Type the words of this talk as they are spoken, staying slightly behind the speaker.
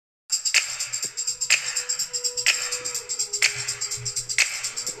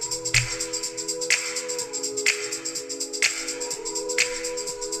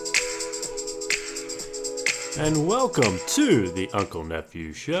And welcome to the Uncle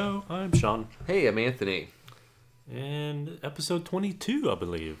Nephew Show. I'm Sean. Hey, I'm Anthony. And episode 22, I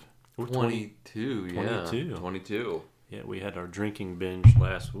believe. 22, yeah. 22. 22. Yeah, we had our drinking binge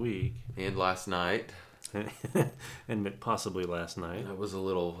last week. And last night. And possibly last night. I was a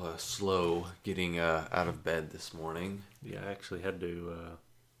little slow getting out of bed this morning. Yeah, I actually had to...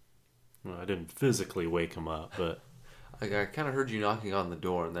 well, I didn't physically wake him up, but... I kind of heard you knocking on the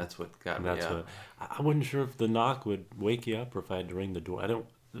door, and that's what got me up. I wasn't sure if the knock would wake you up or if I had to ring the door.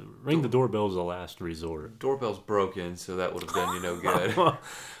 Ring the doorbell is the last resort. Doorbell's broken, so that would have done you no good.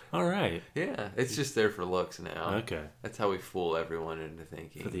 All right. Yeah, it's just there for looks now. Okay. That's how we fool everyone into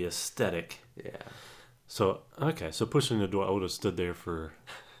thinking. For the aesthetic. Yeah. So pushing the door, I would have stood there for...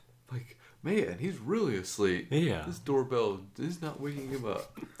 Like, man, he's really asleep. Yeah. This doorbell is not waking him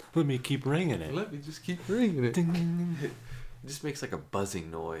up. Let me keep ringing it. Let me just keep ringing it. Ding, ding, ding. It just makes like a buzzing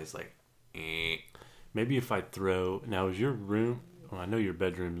noise, like... Maybe if I throw... Now, is your room... Well, I know your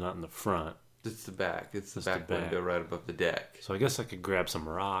bedroom's not in the front. It's the back. It's the Just back the back. window right above the deck. So I guess I could grab some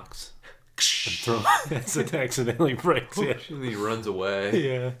rocks and throw it. It accidentally breaks it. And he runs away.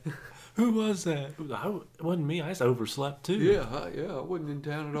 Yeah. Who was that? It wasn't me. I overslept too. Yeah, I wasn't in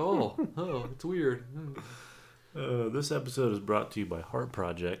town at all. Oh, it's weird. This episode is brought to you by Heart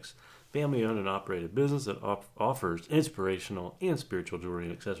Projects, family-owned and operated business that offers inspirational and spiritual jewelry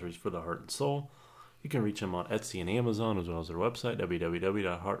and accessories for the heart and soul. You can reach them on Etsy and Amazon, as well as their website,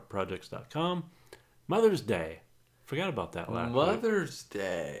 www.heartprojects.com. Mother's Day. Forgot about that last week. Mother's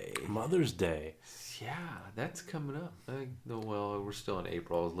Day. Mother's Day. Yeah, that's coming up. Well, we're still in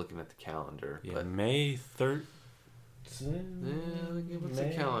April. I was looking at the calendar. Yeah, but May 13th. What's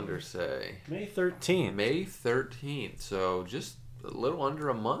the calendar say? May 13th. May 13th. So just a little under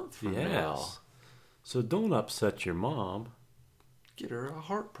a month from now. So don't upset your mom. Get her a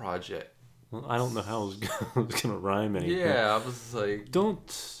heart project. Well, I don't know how it was going to rhyme anything. Yeah, I was like...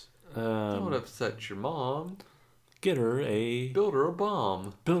 Don't upset your mom. Get her a... Build her a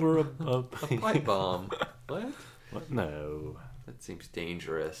bomb. Build her a pipe bomb. What? No. That seems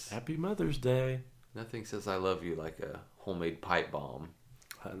dangerous. Happy Mother's Day. Nothing says I love you like a homemade pipe bomb.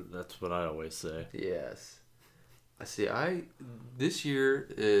 That's what I always say. Yes. This year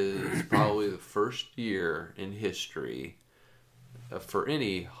is probably the first year in history for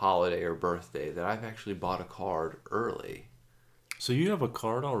any holiday or birthday that I've actually bought a card early. So you have a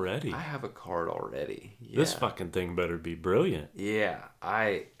card already? I have a card already. Yeah. This fucking thing better be brilliant. Yeah.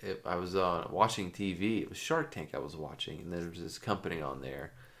 I was watching TV. It was Shark Tank I was watching, and there was this company on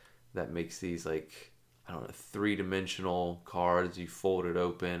there that makes these, like, I don't know, 3-dimensional cards. You fold it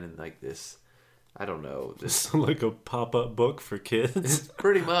open and like this, I don't know. This like a pop-up book for kids? It's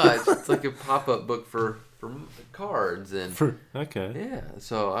pretty much. It's like a pop-up book for cards. And okay. Yeah.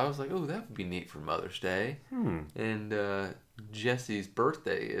 So I was like, oh, that would be neat for Mother's Day. And Jessie's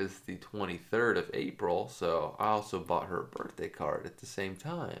birthday is the 23rd of April, so I also bought her a birthday card at the same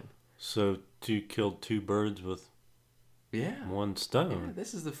time. So you killed two birds with one stone. Yeah,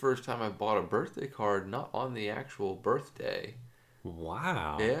 this is the first time I've bought a birthday card not on the actual birthday.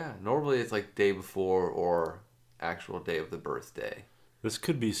 Wow. Yeah, normally it's like day before or actual day of the birthday. This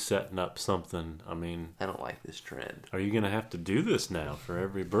could be setting up something. I mean... I don't like this trend. Are you going to have to do this now for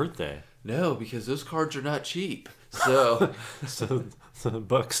every birthday? No, because those cards are not cheap. So... so the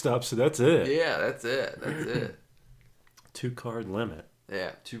buck stops, so that's it. Yeah, that's it. 2-card limit.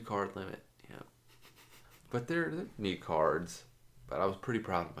 Yeah, 2-card limit. Yeah. But they're neat cards. But I was pretty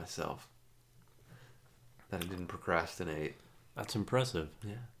proud of myself that I didn't procrastinate. That's impressive.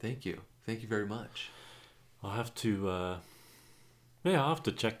 Yeah, thank you. Thank you very much. I'll have to... I'll have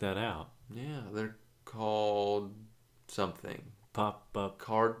to check that out. Yeah, they're called something. Pop-up.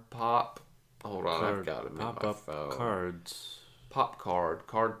 Card pop. Hold on, I've got them in my phone. Cards. Pop card.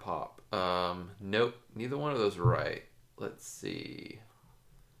 Card pop. Nope, neither one of those are right. Let's see.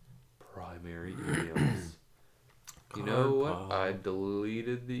 Primary emails. You know what? Pop. I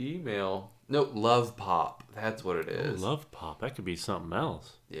deleted the email. Nope, Love Pop. That's what it is. Oh, Love Pop. That could be something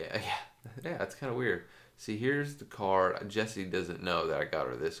else. Yeah, it's kind of weird. See, here's the card. Jessie doesn't know that I got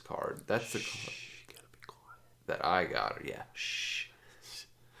her this card. That's the card. You gotta be quiet. That I got her, yeah. Shh.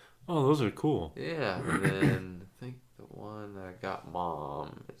 Oh, those are cool. Yeah, and then I think the one that I got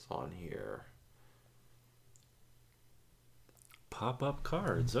Mom is on here. Pop-up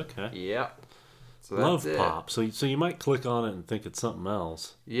cards, okay. Yep. So Love that's Pop. So you might click on it and think it's something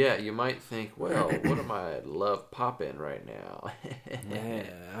else. Yeah, you might think, well, what am I love popping right now? Yeah,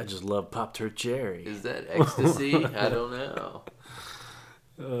 I just love Pop-Tart Cherry. Is that ecstasy? I don't know.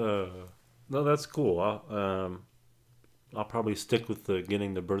 No, that's cool. I'll probably stick with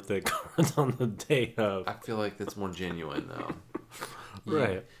getting the birthday cards on the day of. I feel like that's more genuine though.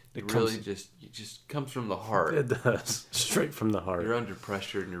 Right. It just comes from the heart. It does. Straight from the heart. You're under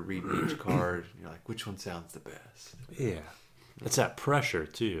pressure and you're reading each card. And you're like, which one sounds the best? Yeah. It's that pressure,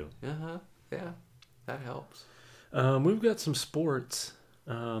 too. Uh-huh. Yeah. That helps. We've got some sports.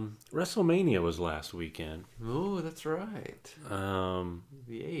 WrestleMania was last weekend. Oh, that's right. The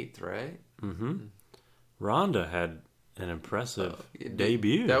 8th, right? Mm-hmm. Ronda had an impressive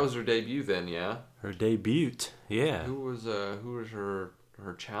debut. That was her debut then, yeah? Her debut, yeah. Who was her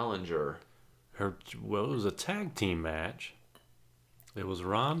challenger? It was a tag team match. It was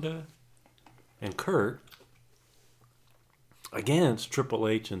Ronda and Kurt against Triple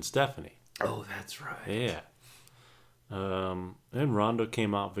H and Stephanie. Oh, that's right. Yeah. And Ronda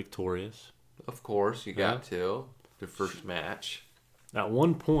came out victorious. Of course, you got to. The first match. At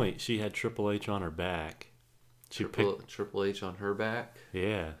one point, she had Triple H on her back. Triple H on her back?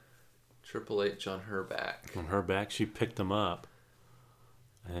 Yeah. Triple H on her back. On her back, she picked him up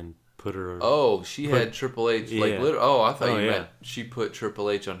and put her... Oh, she had Triple H... Yeah. I thought you meant she put Triple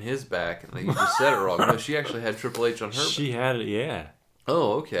H on his back, and you just said it wrong. No, she actually had Triple H on her back. She had it, yeah.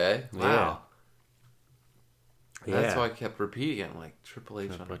 Oh, okay. Wow. Yeah. That's why I kept repeating it. I'm like, Triple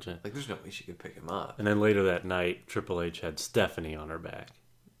H on her... H. Like, there's no way she could pick him up. And then later that night, Triple H had Stephanie on her back.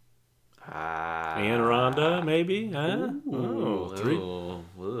 And Ronda, maybe? Huh?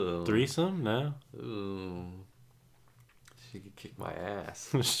 Ooh. Threesome? No? Ooh. She could kick my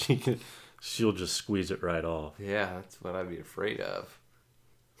ass. She'll just squeeze it right off. Yeah, that's what I'd be afraid of.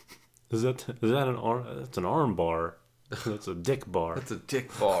 Is that an arm? That's an arm bar. That's a dick bar. That's a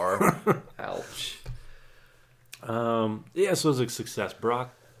dick bar. Ouch. Yeah, so it was a success.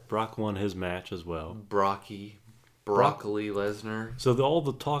 Brock won his match as well. Broccoli Lesnar. So all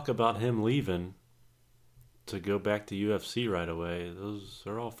the talk about him leaving to go back to UFC right away, those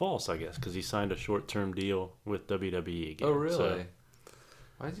are all false, I guess, because he signed a short-term deal with WWE again. Oh, really? So,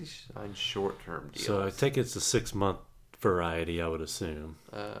 why does he sign short-term deals? So I take it's a 6-month variety, I would assume.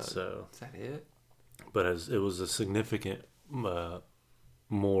 Is that it? But it was a significant,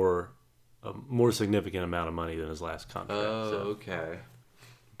 more significant amount of money than his last contract. Oh, okay.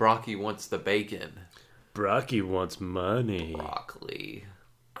 Brocky wants the bacon. Brocky wants money. Broccoli.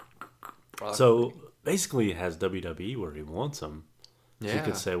 So basically, he has WWE where he wants him. Yeah. So he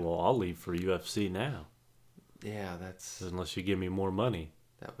could say, "Well, I'll leave for UFC now." Yeah, that's unless you give me more money.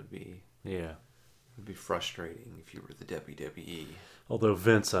 That would be frustrating if you were the WWE. Although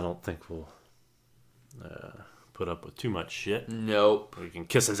Vince, I don't think will put up with too much shit. Nope. You can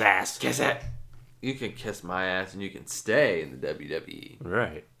kiss his ass. Kiss it. You can kiss my ass and you can stay in the WWE.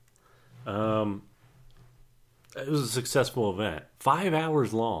 Right. It was a successful event. 5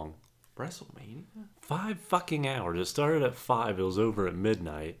 hours long. WrestleMania? 5 fucking hours. It started at 5. It was over at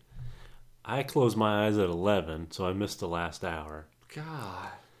midnight. I closed my eyes at 11, so I missed the last hour. God.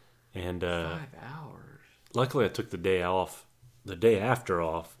 And 5 hours. Luckily, I took the day after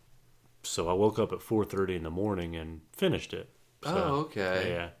off, so I woke up at 4:30 in the morning and finished it. So,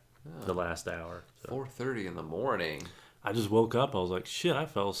 okay. Yeah, the last hour. So. 4:30 in the morning. I just woke up. I was like, shit, I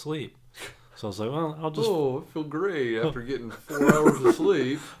fell asleep. So I was like, well, I'll just... Oh, I feel great after getting 4 hours of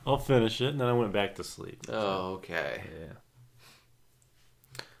sleep. I'll finish it, and then I went back to sleep. Oh, okay.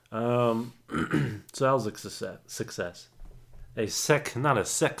 Yeah. So that was a success. Not a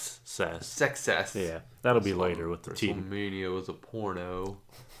success. Success. Yeah, that'll be later with the team. WrestleMania was a porno.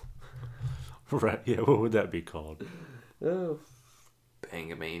 Right, yeah, what would that be called? Oh.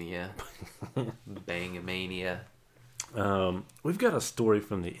 Bangamania. Bangamania. We've got a story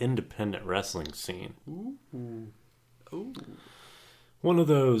from the independent wrestling scene. Ooh. One of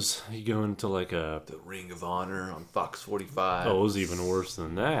those, you go into like the Ring of Honor on Fox 45. Oh, it was even worse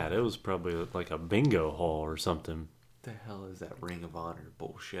than that. It was probably like a bingo hall or something. What the hell is that Ring of Honor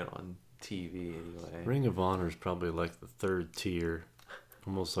bullshit on TV anyway? Ring of Honor is probably like the third tier.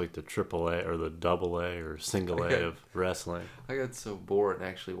 Almost like the AAA or the AA or single A of wrestling. I got so bored and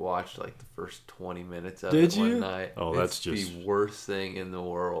actually watched like the first 20 minutes of it one night. Oh, that's just the worst thing in the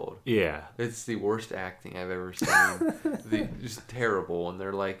world. Yeah. It's the worst acting I've ever seen. Just terrible. And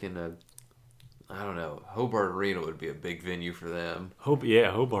they're like in I don't know, Hobart Arena would be a big venue for them.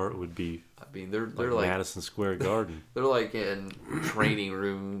 Hobart would be. I mean, they're like Madison Square Garden. They're like in training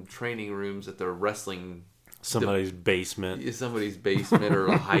rooms at their wrestling. Somebody's basement or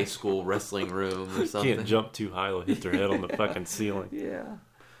a high school wrestling room or something. You can't jump too high, they'll hit their head on the fucking ceiling. Yeah.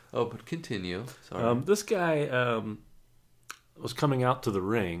 Oh, but continue. Sorry. This guy was coming out to the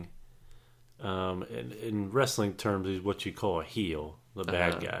ring. In wrestling terms, he's what you call a heel, the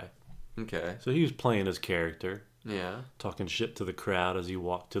bad guy. Okay. So he was playing his character, Yeah. talking shit to the crowd as he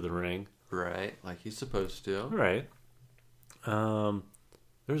walked to the ring. Right, like he's supposed to. Right.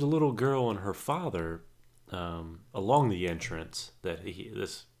 There's a little girl and her father along the entrance that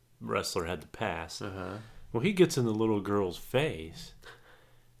this wrestler had to pass. Uh-huh. Well, he gets in the little girl's face,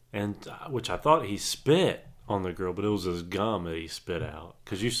 and which I thought he spit on the girl, but it was his gum that he spit out.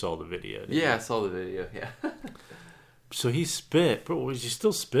 Because you saw the video, didn't you? Yeah, I saw the video, yeah. So he spit, but you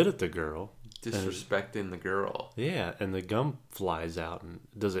still spit at the girl. Disrespecting the girl. Yeah, and the gum flies out. And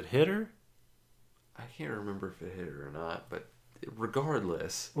does it hit her? I can't remember if it hit her or not, but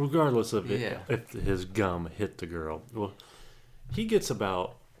regardless of it, if his gum hit the girl. Well, he gets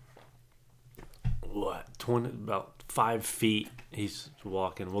about 5 feet. He's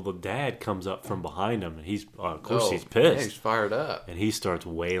walking. Well, the dad comes up from behind him, and he's of course he's pissed. Yeah, he's fired up, and he starts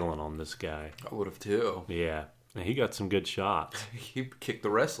wailing on this guy. I would have too. Yeah, and he got some good shots. He kicked the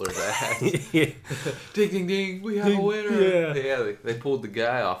wrestler's ass. Yeah. Ding ding ding! We have a winner. Yeah. They pulled the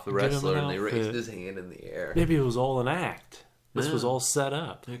guy off the wrestler and they raised his hand in the air. Maybe it was all an act. This was all set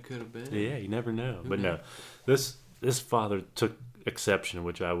up. It could have been. Yeah, you never know. But no, this father took exception,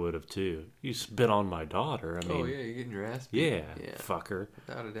 which I would have too. You spit on my daughter. I mean, you're getting your ass beat. Yeah, fucker.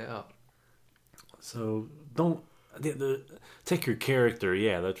 Without a doubt. So don't take your character.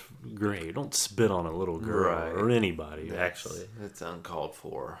 Yeah, that's great. Don't spit on a little girl or anybody. That's uncalled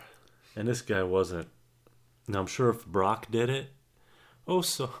for. And this guy wasn't. Now I'm sure if Brock did it. Oh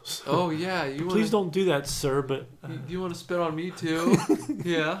yeah, please don't do that, sir. But you want to spit on me too?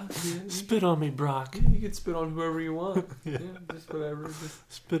 Yeah. Spit on me, Brock. You can spit on whoever you want. Yeah, just whatever.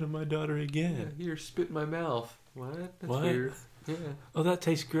 Just spit on my daughter again. Yeah, here, spit in my mouth. What? That's what? Weird. Yeah. Oh, that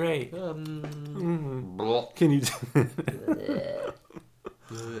tastes great. Can you?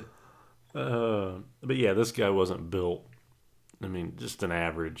 But yeah, this guy wasn't built. I mean, just an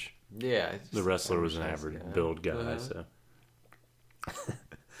average. Yeah. The wrestler was an average build guy, so.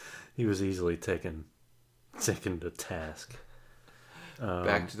 He was easily taken to task.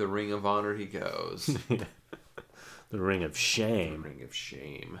 Back to the Ring of Honor he goes. The Ring of Shame. The Ring of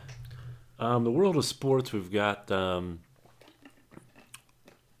Shame. The world of sports, we've got NHL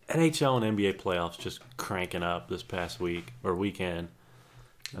and NBA playoffs just cranking up this past week or weekend.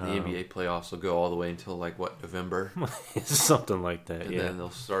 And the NBA playoffs will go all the way until November? Something like that, and then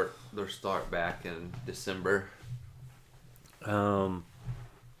they'll start back in December. So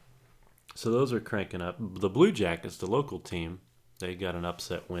those are cranking up. The Blue Jackets, the local team, they got an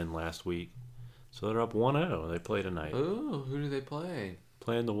upset win last week. So they're up 1-0. They play tonight. Oh, who do they play?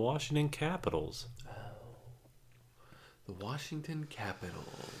 Playing the Washington Capitals. Oh. The Washington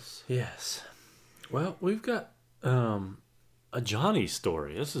Capitals. Yes. Well, we've got a Johnny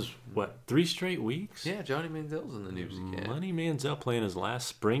story. This is, 3 straight weeks? Yeah, Johnny Manziel's in the news again. Money Manziel playing his last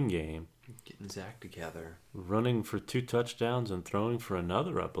spring game. Getting Zach together. Running for 2 touchdowns and throwing for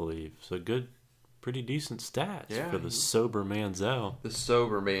another, I believe. So pretty decent stats for the sober Manziel. The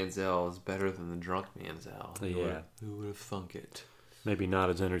sober Manziel is better than the drunk Manziel. Who would have thunk it? Maybe not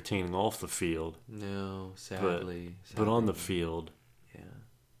as entertaining off the field. No, sadly. But on the field,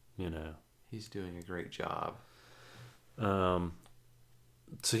 he's doing a great job. So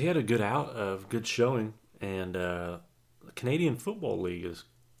he had a good showing, and the Canadian Football League is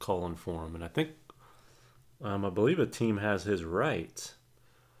calling for him, and I think, I believe a team has his rights.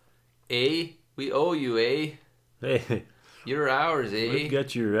 We owe you, Hey, you're ours, we've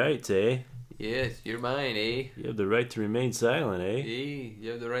got your rights, Yes, you're mine, You have the right to remain silent,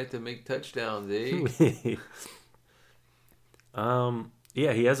 You have the right to make touchdowns,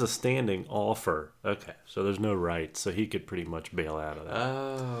 Yeah, he has a standing offer. Okay, so there's no rights, so he could pretty much bail out of that.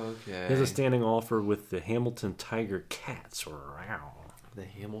 Oh, okay. He has a standing offer with the Hamilton Tiger Cats. The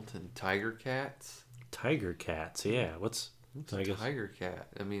Hamilton Tiger Cats? Tiger Cats, yeah. What's a tiger cat?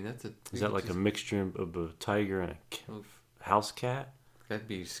 I mean, that's a... Is that like a mixture of a tiger and a house cat? That'd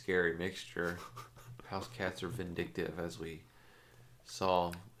be a scary mixture. House cats are vindictive, as we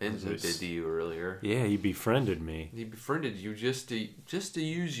saw Enzo did to you earlier. Yeah, he befriended me. He befriended you just to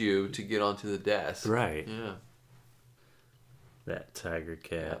use you to get onto the desk. Right. Yeah. That tiger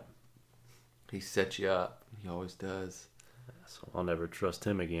cat. He set you up. He always does. So I'll never trust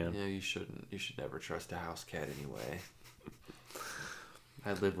him again. Yeah, you shouldn't. You should never trust a house cat anyway.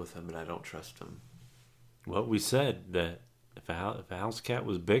 I live with him and I don't trust him. Well, we said that if a house cat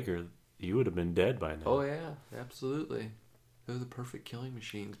was bigger, you would have been dead by now. Oh yeah, absolutely. They're the perfect killing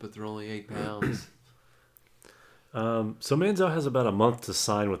machines, but they're only 8 pounds. So Manziel has about a month to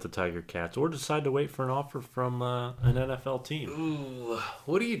sign with the Tiger Cats, or decide to wait for an offer from an NFL team. Ooh,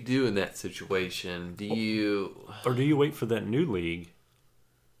 what do you do in that situation? Or do you wait for that new league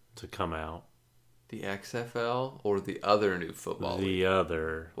to come out? The XFL or the other new football league? The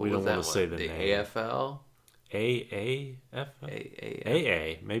other. We don't want to say the name. The AFL? AAFL?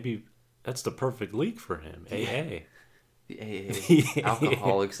 AA. Maybe that's the perfect league for him. AA. The AA.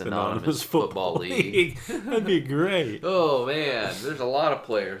 Alcoholics Anonymous Football League. That'd be great. Oh, man. There's a lot of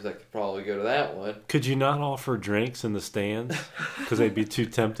players that could probably go to that one. Could you not offer drinks in the stands? Because they'd be too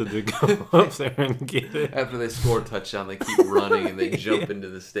tempted to go up there and get it. After they score a touchdown, they keep running and they jump into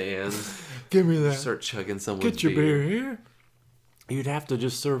the stands. Give me that. Start chugging someone's Get your beer here. You'd have to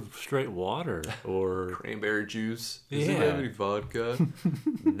just serve straight water or cranberry juice. Does it have any vodka?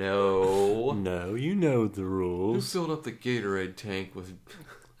 No. No, you know the Who rules. filled up the Gatorade tank with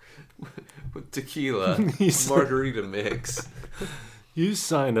tequila, margarita mix? You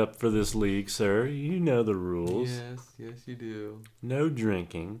signed up for this league, sir. You know the rules. Yes, you do. No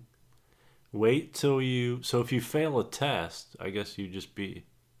drinking. Wait till you. So if you fail a test, I guess you'd just be.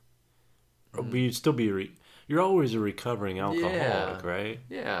 But you'd still be. You're always a recovering alcoholic, right?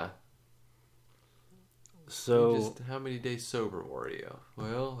 Yeah. So how many days sober were you?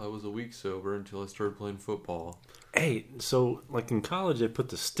 Well, I was a week sober until I started playing football. Hey, so like in college, they put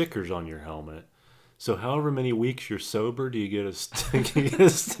the stickers on your helmet. So however many weeks you're sober, do you get a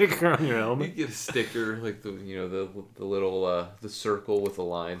sticker on your helmet? You get a sticker like the little the circle with a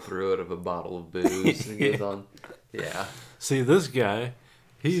line through it of a bottle of booze. And it goes on. Yeah. See, this guy,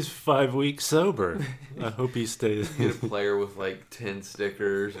 he's 5 weeks sober. I hope he stays. You get a player with like 10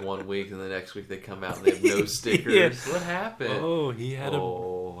 stickers 1 week, and the next week they come out and they have no stickers. Yeah. What happened? Oh, he had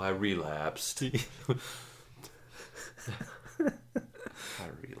I relapsed. I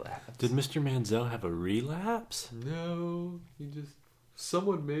relapsed. Did Mr. Manziel have a relapse? No,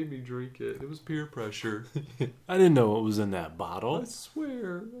 someone made me drink it. It was peer pressure. I didn't know what was in that bottle. I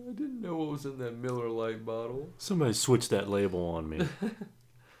swear, I didn't know what was in that Miller Lite bottle. Somebody switched that label on me.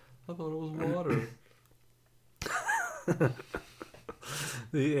 I thought it was water.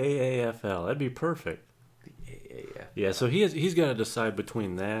 The AAFL. That'd be perfect. The AAFL. Yeah, so he's got to decide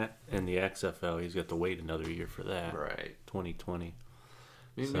between that and the XFL. He's got to wait another year for that. Right. 2020.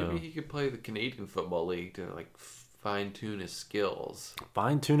 I mean, maybe he could play the Canadian Football League to like fine-tune his skills.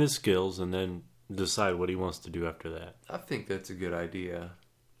 Fine-tune his skills and then decide what he wants to do after that. I think that's a good idea.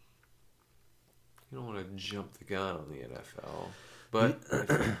 You don't want to jump the gun on the NFL. But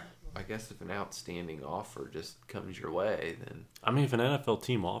I guess if an outstanding offer just comes your way, then... I mean, if an NFL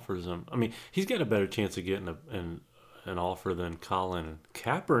team offers him... I mean, he's got a better chance of getting an offer than Colin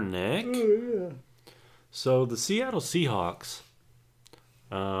Kaepernick. Oh, yeah. So the Seattle Seahawks...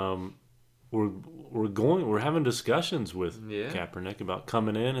 We're having discussions with Kaepernick about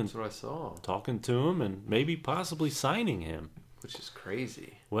coming in and that's what I saw. Talking to him and maybe possibly signing him. Which is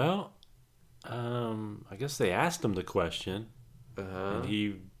crazy. Well, I guess they asked him the question, and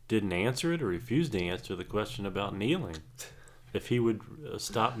he didn't answer it or refused to answer the question about kneeling. If he would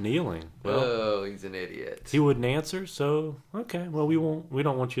stop kneeling. Well, he's an idiot. He wouldn't answer, so okay. Well, we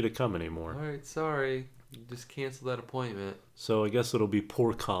don't want you to come anymore. All right, sorry. Just cancel that appointment. So I guess it'll be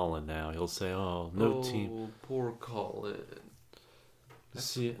poor Colin now. He'll say, no team. Oh, poor Colin.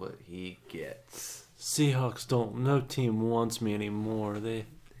 That's what he gets. Seahawks no team wants me anymore. They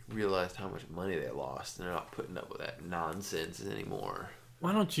realized how much money they lost, and they're not putting up with that nonsense anymore.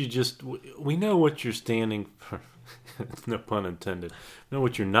 Why don't you just... We know what you're standing for. No pun intended. Know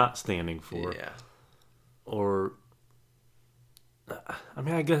what you're not standing for. Yeah. Or... I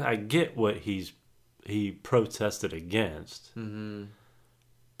mean, I guess I get what he protested against. Mm-hmm.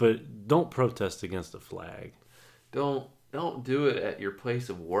 But don't protest against the flag. Don't do it at your place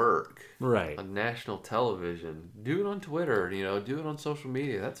of work. Right. On national television. Do it on Twitter, do it on social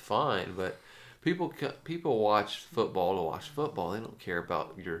media. That's fine, but people watch football to watch football. They don't care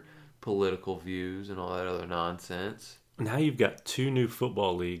about your political views and all that other nonsense. Now you've got 2 new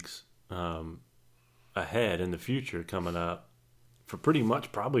football leagues ahead in the future coming up. For pretty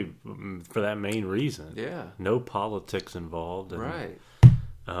much probably for that main reason. Yeah. No politics involved. And, right.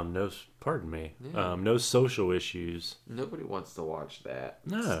 No social issues. Nobody wants to watch that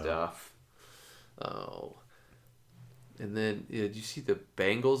stuff. Oh. And then, did you see the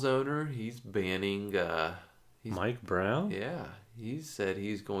Bengals owner? He's banning... Mike Brown? Yeah. He said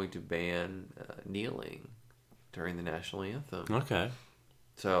he's going to ban kneeling during the national anthem. Okay.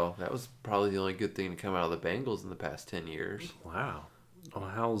 So that was probably the only good thing to come out of the Bengals in the past 10 years. Wow. Well,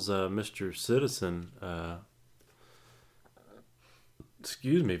 how's Mr. Citizen,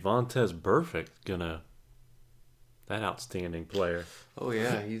 Vontez Burfict that outstanding player? Oh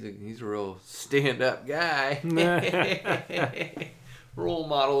yeah, he's a real stand-up guy. Role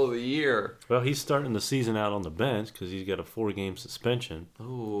model of the year. Well, he's starting the season out on the bench because he's got a 4-game suspension.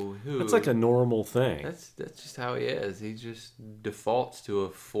 Oh, who? That's like a normal thing. That's just how he is. He just defaults to a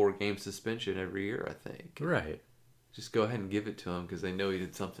 4-game suspension every year, I think. Right. Just go ahead and give it to him because they know he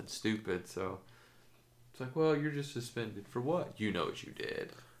did something stupid. So it's like, well, you're just suspended for what? You know what you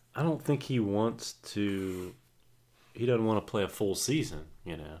did. I don't think he wants to. He doesn't want to play a full season,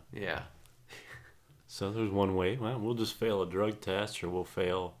 you know. Yeah. So there's one way. Well, we'll just fail a drug test, or we'll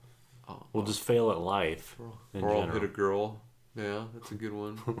fail. Oh, We'll just fail at life. or I'll hit a girl. Yeah, that's a good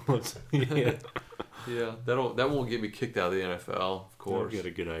one. Yeah. Yeah, that won't get me kicked out of the NFL, of course. I've got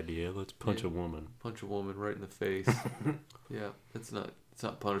a good idea. Let's punch a woman. Punch a woman right in the face. Yeah, it's not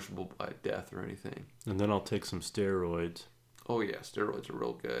punishable by death or anything. And then I'll take some steroids. Oh yeah, steroids are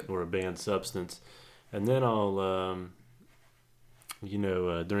real good. Or a banned substance. And then I'll,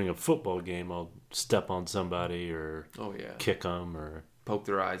 during a football game, I'll step on somebody or kick them or poke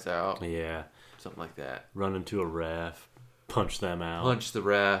their eyes out. Yeah. Something like that. Run into a ref. Punch them out. Punch the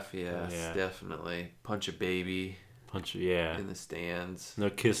ref, yes, definitely. Punch a baby. In the stands. No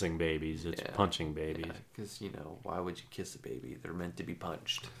kissing babies, it's punching babies. Because, why would you kiss a baby? They're meant to be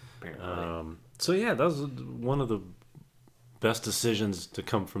punched, apparently. That was one of the best decisions to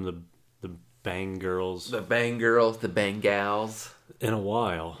come from the Bang Girls. The Bang Girls, the Bang Gals. In a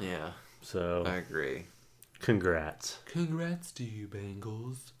while. Yeah. So. I agree. Congrats. Congrats to you,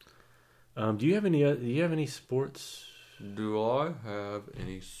 Bengals. Do you have any sports? Do I have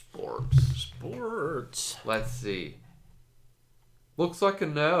any sports? Sports. Let's see. Looks like a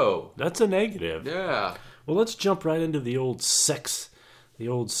no. That's a negative. Yeah. Well, let's jump right into the old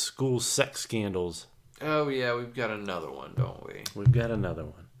school sex scandals. Oh, yeah, we've got another one, don't we? We've got another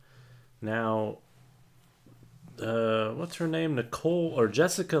one. Now, what's her name?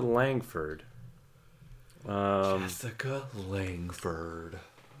 Jessica Langford. Jessica Langford.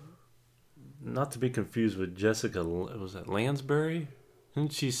 Not to be confused with Jessica, was that Lansbury?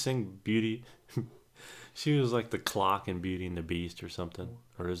 Didn't she sing Beauty? She was like the clock in Beauty and the Beast or something.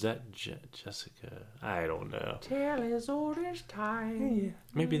 Or is that Jessica? I don't know. Tale as old as time. Yeah.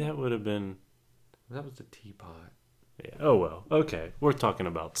 Maybe that would have been... That was the teapot. Yeah. Oh, well. Okay. We're talking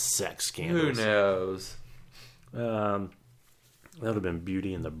about sex scandals. Who knows? That would have been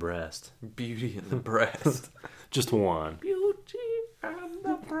Beauty and the Breast. Beauty and the Breast. Just one. Beauty and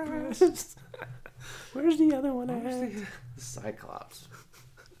the Breast. Where's the other one at? The Cyclops.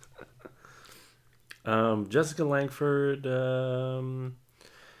 Jessica Langford,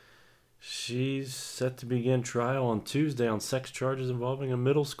 she's set to begin trial on Tuesday on sex charges involving a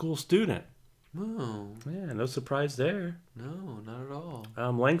middle school student. Oh. Yeah, no surprise there. No, not at all.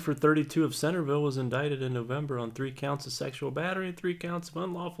 Langford, 32, of Centerville, was indicted in November on 3 counts of sexual battery and 3 counts of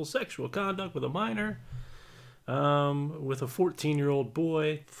unlawful sexual conduct with a minor, with a 14-year-old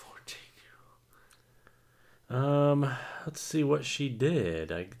boy. 14-year-old. Let's see what she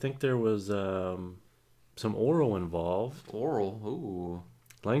did. I think there was some oral involved. Oral? Ooh.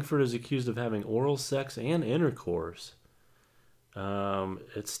 Langford is accused of having oral sex and intercourse.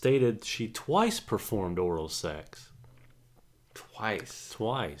 It stated she twice performed oral sex. Twice.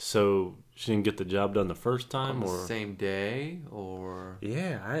 So she didn't get the job done the first time, on the same day, or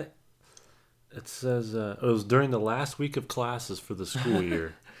yeah. It says it was during the last week of classes for the school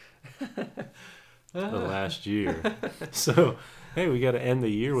year. The last year. So hey, we got to end the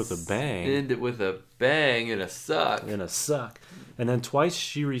year with a bang. End it with a bang and a suck. And then twice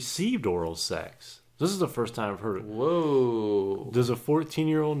she received oral sex. This is the first time I've heard it. Whoa. Does a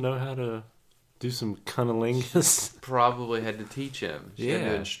 14-year-old know how to do some cunnilingus? Probably had to teach him. She had to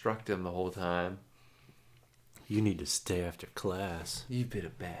Yeah. instruct him the whole time. You need to stay after class, You've been a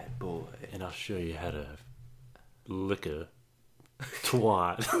bad boy. and I'll show you how to lick a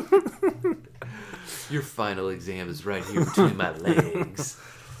twat. Your final exam is right here between my legs.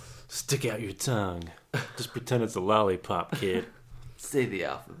 Stick out your tongue. Just pretend it's a lollipop, kid. Say the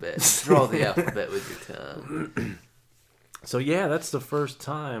alphabet. Draw the alphabet with your tongue. So yeah, that's the first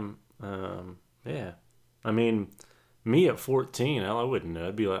time. Yeah, I mean, me at 14, hell, I wouldn't know.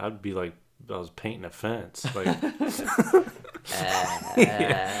 I'd be like I was painting a fence, like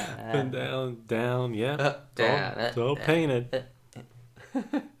yeah. Up and down, yeah, it's all painted.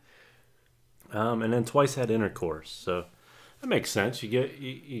 And then twice had intercourse, so that makes sense.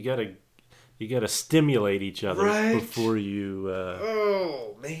 You gotta stimulate each other before you.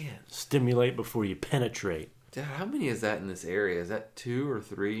 Oh man! Stimulate before you penetrate. Dad, how many is that in this area? Is that 2 or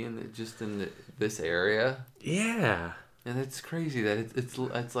 3 in this area? Yeah. And it's crazy that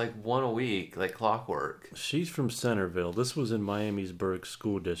it's like one a week, like clockwork. She's from Centerville. This was in Miamisburg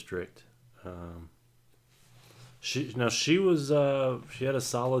School District. She had a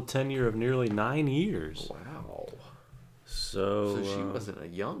solid tenure of nearly 9 years. Wow. So she wasn't a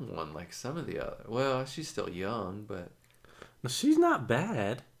young one like some of the other. Well, she's still young, but she's not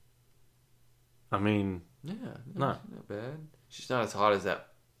bad. I mean, yeah, not bad. She's not as hot as that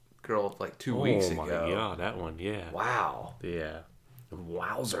girl like 2 weeks ago. Oh my god, that one, yeah. Wow. Yeah.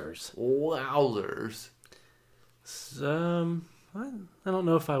 Wowzers. I don't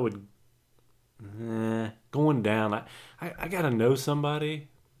know if I would. Going down, I gotta know somebody.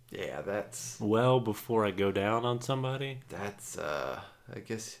 Yeah, that's well before I go down on somebody. That's I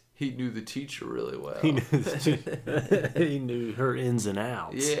guess he knew the teacher really well. He knew her ins and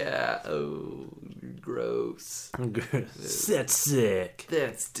outs. Yeah. Oh, gross. That's sick.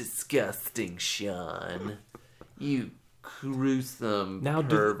 That's disgusting, Sean. You gruesome now,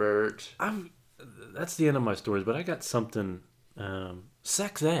 pervert. That's the end of my stories, but I got something.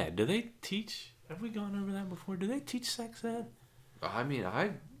 Sex ed. Do they teach? Have we gone over that before? Do they teach sex ed? I mean,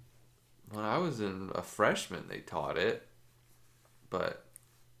 when I was a freshman, they taught it, but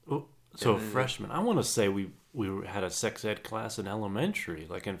so a freshman. I want to say we had a sex ed class in elementary,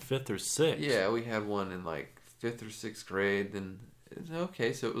 like in 5th or 6th. Yeah, we had one in like 5th or 6th grade. Then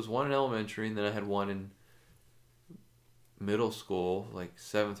okay, so it was one in elementary, and then I had one in middle school, like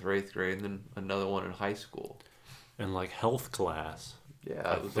 7th or 8th grade, and then another one in high school. And like health class. Yeah,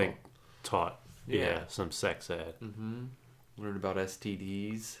 I think taught. Yeah, some sex ed. Mm-hmm. Learned about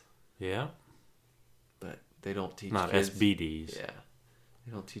STDs. Yeah. But they don't teach not kids. SBDs. Yeah.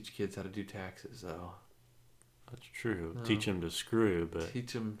 They don't teach kids how to do taxes, though. That's true. No. Teach them to screw, but...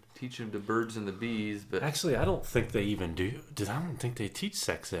 Teach them to birds and the bees, but... Actually, I don't think they even do... I don't think they teach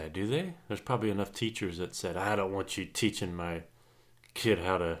sex ed, do they? There's probably enough teachers that said, I don't want you teaching my kid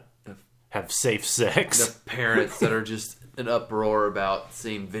how to have safe sex. The parents that are just in uproar about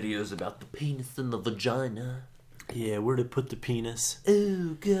seeing videos about the penis and the vagina. Yeah, where to put the penis.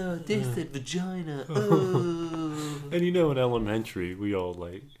 Oh, God, they said vagina. Oh. And you know, in elementary, we all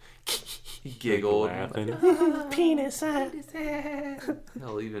like... giggled. Laughing. Penis.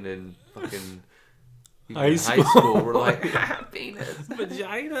 Hell, even in fucking... High school, we're like, penis.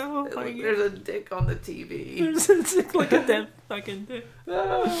 Vagina. There's a dick on the TV. There's a dick like a dead fucking dick.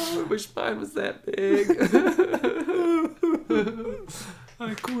 I wish mine was that big.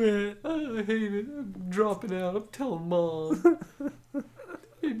 I quit. I hate it. I'm dropping out. I'm telling Mom.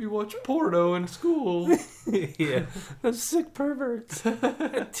 Made me watch porno in school. Yeah. Those sick perverts.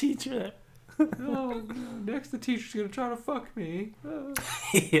 That teacher. Oh, next the teacher's going to try to fuck me.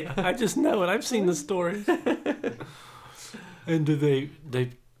 Yeah, I just know it. I've seen the stories. And do they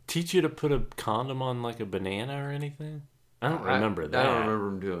teach you to put a condom on like a banana or anything? I don't remember that. I don't remember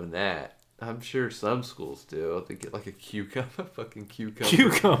them doing that. I'm sure some schools do. They get like a cucumber, fucking cucumber.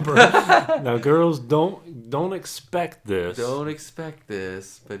 Cucumber. Now, girls, don't expect this. Don't expect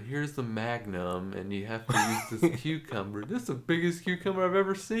this, but here's the Magnum, and you have to use this cucumber. This is the biggest cucumber I've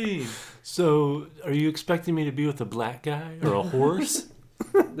ever seen. So, are you expecting me to be with a black guy or a horse?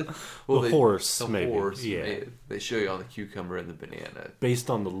 Well, horse, a maybe. Horse, yeah. They show you on the cucumber and the banana.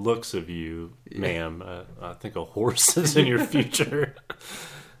 Based on the looks of you, ma'am, I think a horse is in your future.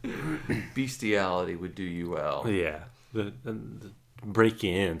 Bestiality would do you well. Yeah. The break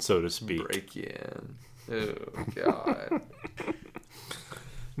you in, so to speak. Break you in. Oh, God.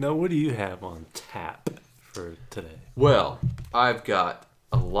 Now, what do you have on tap for today? Well, I've got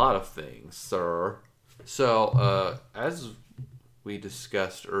a lot of things, sir. So, as we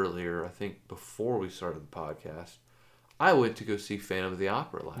discussed earlier, I think before we started the podcast, I went to go see Phantom of the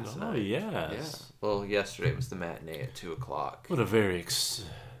Opera last night. Oh, yes. Yeah. Well, yesterday was the matinee at 2 o'clock. What a very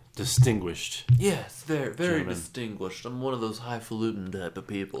distinguished. Yes, very distinguished. I'm one of those highfalutin type of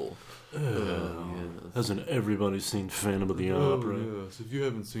people. Yes. Hasn't everybody seen Phantom of the Opera? Yes. If you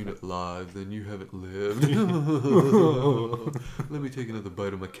haven't seen it live, then you haven't lived. Let me take another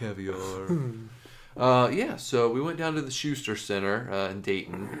bite of my caviar. So we went down to the Schuster Center in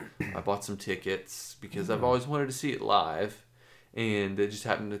Dayton. I bought some tickets because I've always wanted to see it live, and it just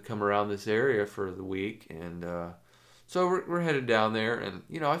happened to come around this area for the week, and so we're headed down there, and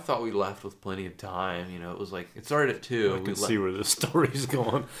I thought we left with plenty of time. It was like it started at 2. I can see where the story's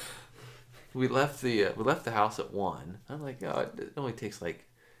going. We left the house at 1. I'm like, oh, it only takes like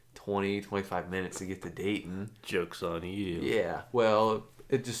 20-25 minutes to get to Dayton. Joke's on you. Yeah, well,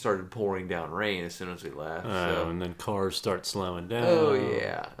 it just started pouring down rain as soon as we left. And then cars start slowing down.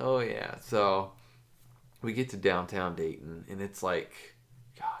 Oh yeah. So we get to downtown Dayton, and it's like,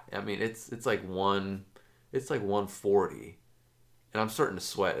 God, I mean, it's like 1:40, and I'm starting to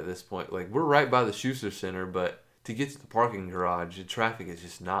sweat at this point. Like, we're right by the Schuster Center, but to get to the parking garage, the traffic is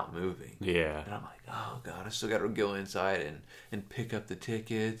just not moving. Yeah. And I'm like, oh God, I still got to go inside and pick up the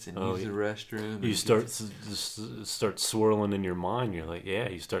tickets and use the restroom. You start swirling in your mind. You're like,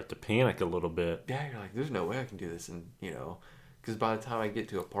 you start to panic a little bit. Yeah, you're like, there's no way I can do this. And, because by the time I get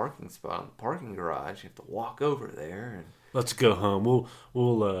to a parking spot in the parking garage, you have to walk over there. And let's go home.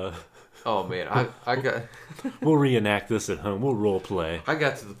 We'll oh man, I got. We'll reenact this at home. We'll role play. I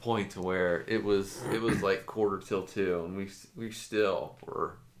got to the point to where it was like 1:45, and we still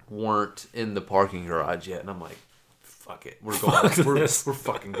weren't in the parking garage yet. And I'm like, fuck it, we're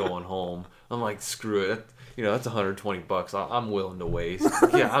fucking going home. I'm like, screw it. That's $120 I'm willing to waste.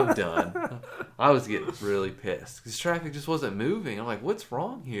 Yeah, I'm done. I was getting really pissed because traffic just wasn't moving. I'm like, what's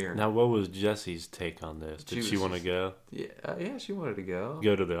wrong here? Now, what was Jessie's take on this? Did she want to go? Yeah, she wanted to go.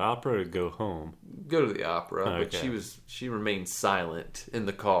 Go to the opera or go home? Go to the opera, okay. But she remained silent in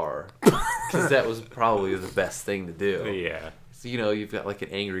the car because that was probably the best thing to do. Yeah. So, you've got like an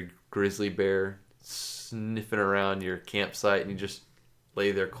angry grizzly bear sniffing around your campsite, and you just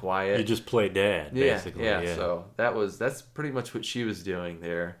lay there quiet. You just play dad, basically. Yeah. So that's pretty much what she was doing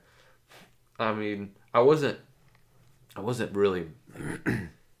there. I mean, I wasn't really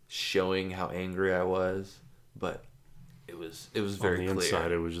showing how angry I was, but it was very clear. On the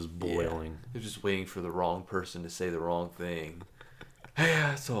inside, it was just boiling. Yeah. It was just waiting for the wrong person to say the wrong thing. Hey,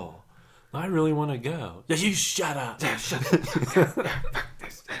 asshole! I really want to go. Yeah, you shut up. Yeah, shut up.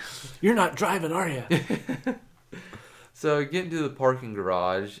 You're not driving, are you? So get into the parking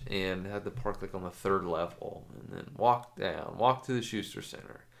garage and had to park like on the 3rd level, and then walk to the Schuster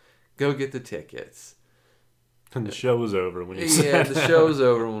Center, go get the tickets. And the show was over when you sat down. Yeah, the show was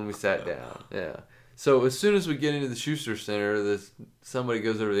over when we sat down. Yeah. So as soon as we get into the Schuster Center, somebody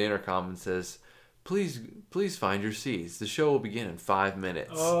goes over to the intercom and says, "Please find your seats. The show will begin in 5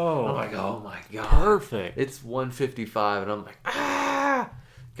 minutes." Oh, I'm like, oh my God, perfect. It's 1:55, and I'm like, ah.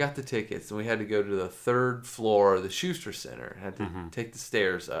 Got the tickets, and we had to go to the 3rd floor of the Schuster Center. Had to take the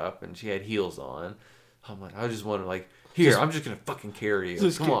stairs up, and she had heels on. I'm like, I just wanted I'm just gonna fucking carry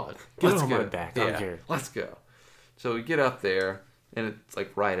you. Come on, get on my back. I don't care. Let's go. So we get up there, and it's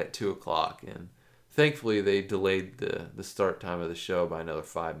like right at 2:00, and thankfully they delayed the start time of the show by another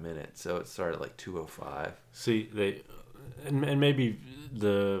 5 minutes, so it started at like 2:05. See, and maybe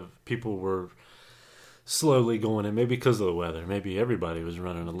the people were slowly going in, maybe because of the weather. Maybe everybody was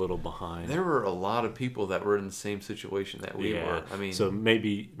running a little behind. There were a lot of people that were in the same situation that we were. I mean, so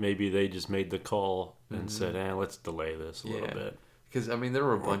maybe they just made the call and said, let's delay this a little bit. Because, I mean, there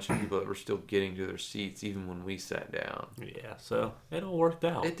were a bunch of people that were still getting to their seats even when we sat down. Yeah, so it all worked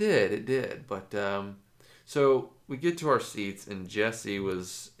out. It did. But, so we get to our seats, and Jessie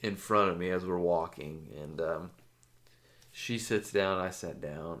was in front of me as we're walking. And she sits down, I sat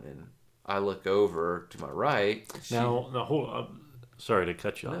down, and I look over to my right. Sorry to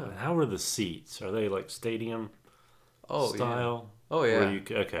cut you off. No. How are the seats? Are they like stadium style? Yeah. Oh, yeah.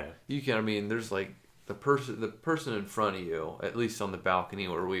 Okay. You can, I mean, there's like the person in front of you, at least on the balcony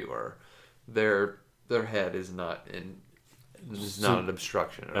where we were, their head is not an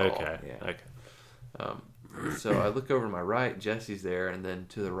obstruction at all. Okay. Yeah. Okay. So I look over to my right, Jessie's there, and then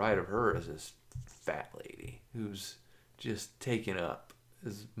to the right of her is this fat lady who's just taking up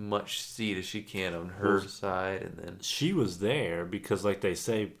as much seat as she can on her side, and then she was there because, like they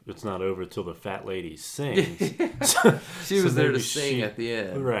say, it's not over till the fat lady sings. She was there to sing at the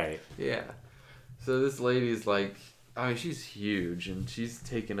end, right? Yeah. So this lady's like, I mean, she's huge, and she's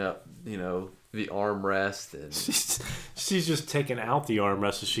taking up, the armrest, and she's just taking out the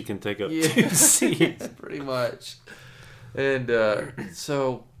armrest so she can take up 2 seats, pretty much. And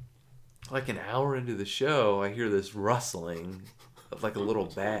so, like an hour into the show, I hear this rustling of like a little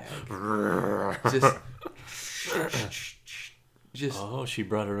bag. Just oh, she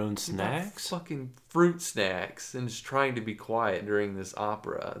brought her own snacks? Fucking fruit snacks, and is trying to be quiet during this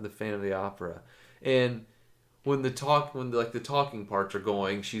opera, the Phantom of the Opera. And when the talking parts are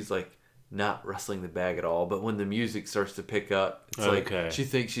going, she's like not rustling the bag at all. But when the music starts to pick up, it's like she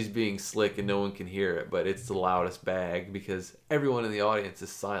thinks she's being slick and no one can hear it, but it's the loudest bag because everyone in the audience is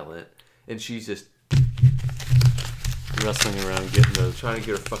silent, and she's just rustling around, getting those, trying to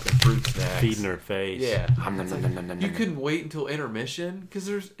get her fucking fruit snacks, feeding her face. Yeah, you couldn't wait until intermission because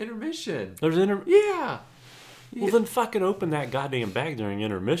there's intermission. Yeah. Well, then fucking open that goddamn bag during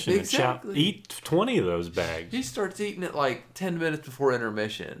intermission and eat 20 of those bags. She starts eating it like 10 minutes before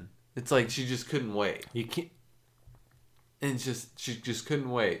intermission. It's like she just couldn't wait. You can't. And she just couldn't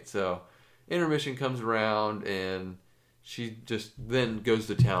wait. So intermission comes around and she just then goes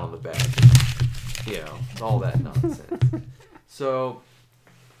to town on the bag. All that nonsense. So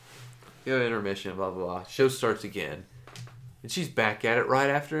Go intermission, blah, blah, blah. Show starts again. And she's back at it right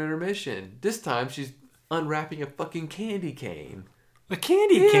after intermission. This time she's unwrapping a fucking candy cane. A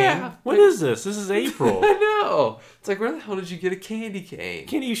candy cane? What is this? This is April. I know. It's like, where the hell did you get a candy cane?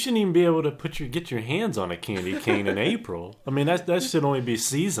 You shouldn't even be able to get your hands on a candy cane in April. I mean, that should only be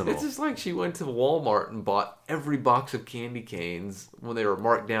seasonal. It's just like she went to Walmart and bought every box of candy canes when they were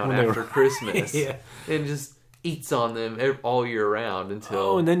marked down after Christmas. Yeah. And just eats on them all year round until...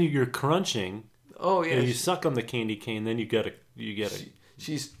 Oh, and then you're crunching. Oh, yeah. And you suck on the candy cane, then you get a...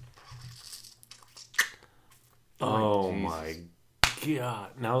 She's... Oh, my God.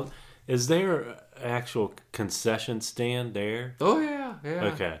 Now, is there an actual concession stand there? Oh, yeah. Yeah.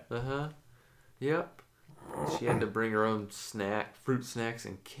 Okay. Uh-huh. Yep. She had to bring her own fruit snacks,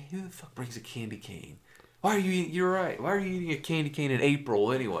 and who the fuck brings a candy cane? Why are you eating... You're right. Why are you eating a candy cane in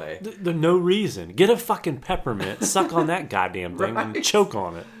April anyway? There's no reason. Get a fucking peppermint, suck on that goddamn thing, and choke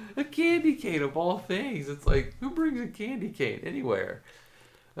on it. A candy cane of all things. It's like, who brings a candy cane anywhere?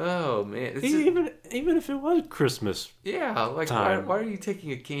 Oh, man. Even if it was Christmas. Yeah, like, why are you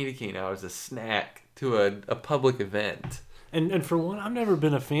taking a candy cane out as a snack to a public event? And for one, I've never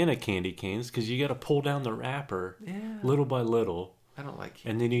been a fan of candy canes because you got to pull down the wrapper little by little. I don't like candy.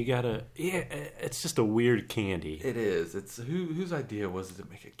 And then you got to... Yeah, it's just a weird candy. It is. It's whose idea was it to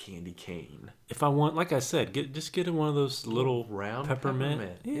make a candy cane? If I want, like I said, just get one of those little round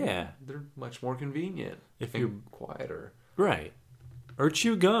peppermint. Yeah. They're much more convenient. If you're quieter. Right. Or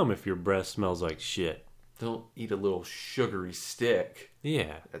chew gum if your breath smells like shit. Don't eat a little sugary stick.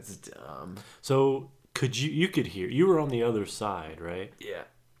 Yeah. That's dumb. So, you could hear... You were on the other side, right? Yeah.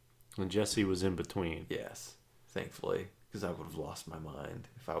 And Jesse was in between. Yes. Thankfully. Because I would have lost my mind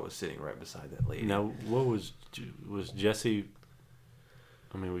if I was sitting right beside that lady. Now, what was Jessie...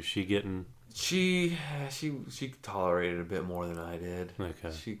 I mean, was she getting... She tolerated a bit more than I did.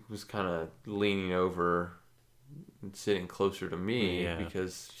 Okay. She was kind of leaning over and sitting closer to me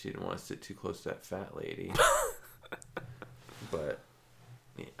because she didn't want to sit too close to that fat lady. But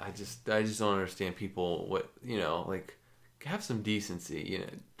I just don't understand people. Like, have some decency.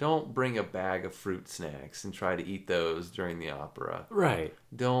 Don't bring a bag of fruit snacks and try to eat those during the opera. Right.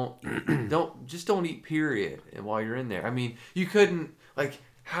 Don't eat, period. And while you're in there, I mean, you couldn't, like,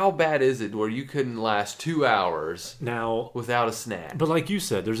 how bad is it where you couldn't last 2 hours now without a snack? But like you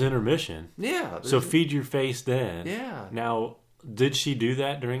said, there's intermission. Yeah. So feed your face then. Yeah. Now, did she do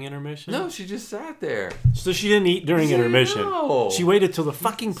that during intermission? No, she just sat there. So she didn't eat during intermission. No. She waited till the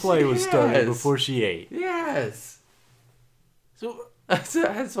fucking play was started before she ate. Yes. So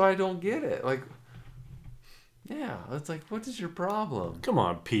that's why I don't get it. Like, yeah, it's like, what is your problem? Come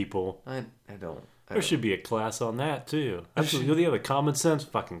on, people. I don't. There should be a class on that too. Absolutely, the common sense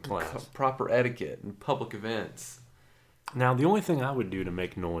fucking class. Proper etiquette in public events. Now, the only thing I would do to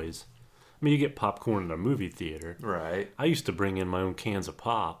make noise, I mean, you get popcorn in a movie theater. Right. I used to bring in my own cans of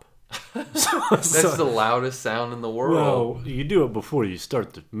pop. That's the loudest sound in the world. Well, you do it before you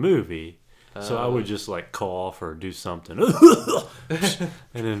start the movie. So I would just like cough or do something, and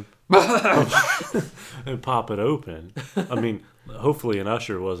then and pop it open. I mean, hopefully an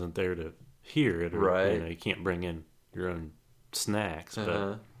usher wasn't there to hear it, or right. You can't bring in your own snacks.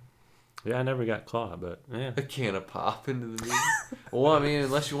 But yeah, I never got caught. But yeah, a can of pop into the movie. Well, I mean,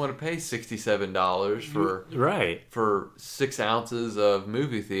 unless you want to pay $67 for 6 ounces of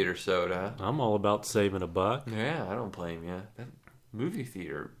movie theater soda. I'm all about saving a buck. Yeah, I don't blame you. That movie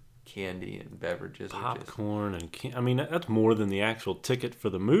theater candy and beverages, popcorn and I mean, that's more than the actual ticket for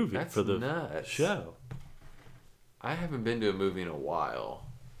the movie. That's for the nuts. Show. I haven't been to a movie in a while.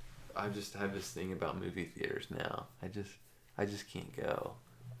 I just have this thing about movie theaters now. I just can't go.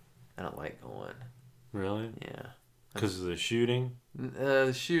 I don't like going. Really? Yeah. Because of the shooting?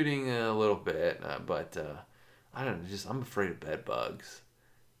 The shooting a little bit, but I don't know. I'm afraid of bed bugs.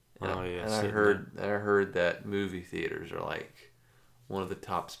 And I heard that movie theaters are like one of the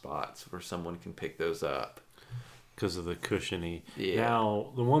top spots where someone can pick those up because of the cushiony. Yeah.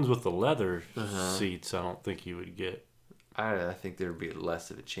 Now the ones with the leather seats, I don't think you would get. I think there'd be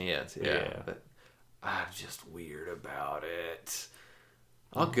less of a chance. Yeah. But I'm just weird about it.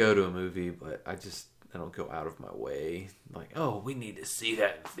 I'll go to a movie, but I don't go out of my way. Like, oh, we need to see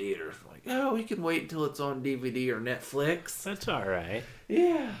that in theaters. Like, oh, we can wait until it's on DVD or Netflix. That's all right.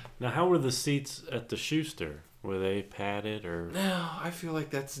 Yeah. Now, how were the seats at the Schuster? Were they padded or? No, I feel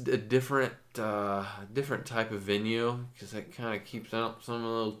like that's a different type of venue because that kind of keeps out some of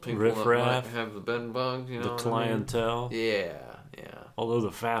those people that might have the bed bugs. You know, the clientele. I mean? Yeah. Although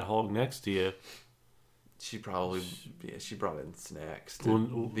the fat hog next to you, She brought in snacks.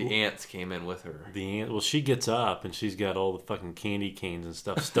 Well, the ants came in with her. Well, she gets up and she's got all the fucking candy canes and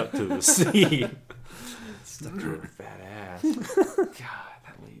stuff stuck to the seat. Stuck to her fat ass. God,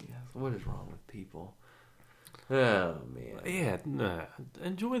 that lady. What is wrong with people? Oh man. Yeah,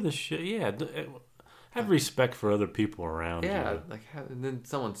 enjoy the shit. Yeah, have respect for other people around you. Yeah, and then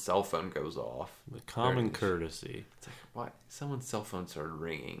someone's cell phone goes off. The common courtesy. It's like, why? Someone's cell phone started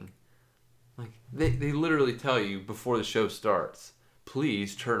ringing. Like, they literally tell you before the show starts,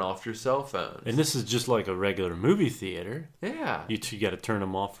 please turn off your cell phones. And this is just like a regular movie theater. Yeah. You got to turn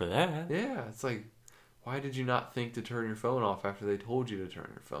them off for that. Yeah, it's like, why did you not think to turn your phone off after they told you to turn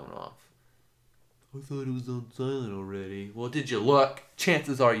your phone off? I thought it was on silent already. Well, did you look?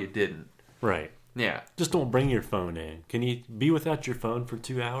 Chances are you didn't. Right. Yeah. Just don't bring your phone in. Can you be without your phone for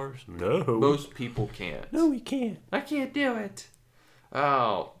 2 hours? No. Most people can't. No, we can't. I can't do it.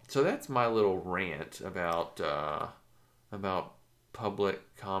 Oh, so that's my little rant about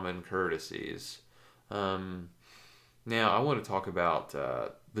public common courtesies. Now I want to talk about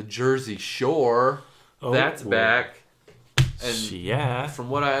the Jersey Shore. That's back. And yeah. From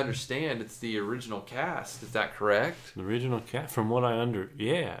what I understand, it's the original cast. Is that correct? The original cast. From what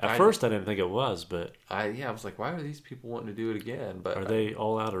At first, I didn't think it was, but I was like, why are these people wanting to do it again? But are they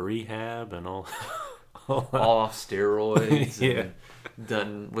all out of rehab and all off steroids? Yeah. And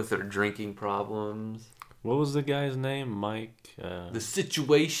done with their drinking problems. What was the guy's name? Mike. The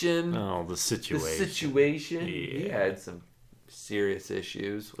Situation. Oh, the Situation. The Situation. Yeah. He had some serious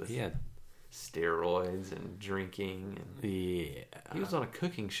issues with. Yeah. Steroids and drinking, and yeah, he was on a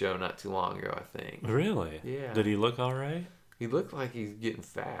cooking show not too long ago, I think. Really? Yeah. Did he look all right? He looked like he's getting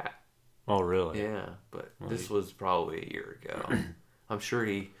fat. Oh, really? Yeah, but this was probably a year ago. I'm sure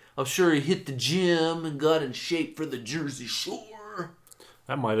he hit the gym and got in shape for the Jersey Shore.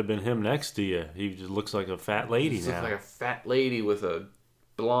 That might have been him next to you. He just looks like a fat lady He now. looks like a fat lady with a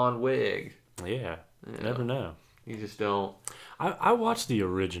blonde wig. Yeah. Never know. You just don't. I watched the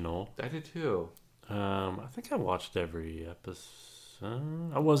original. I did too. I think I watched every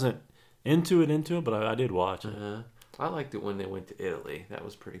episode. I wasn't into it, but I did watch it. I liked it when they went to Italy. That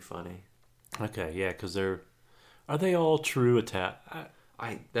was pretty funny. Okay, yeah, because are they all true Italian?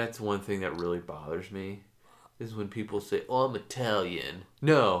 That's one thing that really bothers me, is when people say, "Oh, I'm Italian."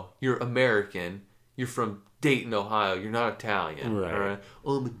 No, you're American. You're from Dayton, Ohio. You're not Italian. Right. All right?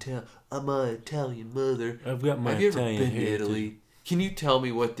 Oh, I'm an Italian mother. I've got my Have you Italian ever been heritage. to Italy? Can you tell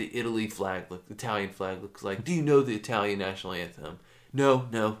me what the Italian flag looks like? Do you know the Italian national anthem? No.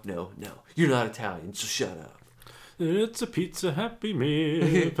 You're not Italian, so shut up. It's a pizza Happy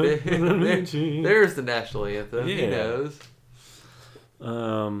Meal. There's the national anthem. Yeah. He knows.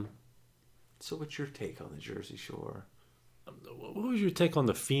 So what's your take on the Jersey Shore? What was your take on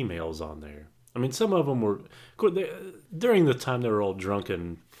the females on there? I mean, some of them were... During the time, they were all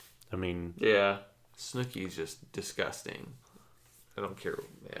drunken. I mean... Yeah. Snooki's just disgusting. I don't care.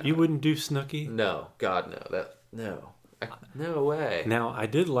 Yeah. You wouldn't do Snooki? No. God, no. No. No way. Now, I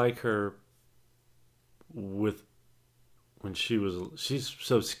did like her when she's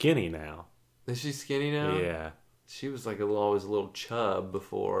so skinny now. Is she skinny now? Yeah. She was like always a little chub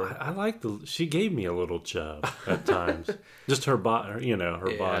before. I like she gave me a little chub at times. Just her body,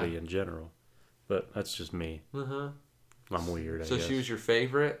 her body in general. But that's just me. Uh-huh. I'm weird, I So guess. she was your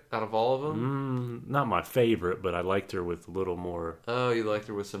favorite out of all of them? Not my favorite, but I liked her with a little more... Oh, you liked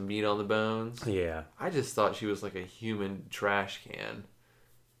her with some meat on the bones? Yeah. I just thought she was like a human trash can.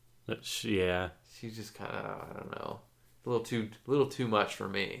 Yeah. She's just kind of, I don't know, a little too much for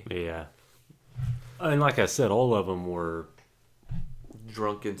me. Yeah. And like I said, all of them were...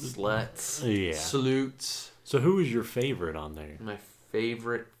 Drunken sluts. Yeah. Salutes. So who was your favorite on there? My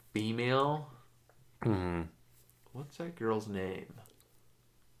favorite female? Mm-hmm. What's that girl's name?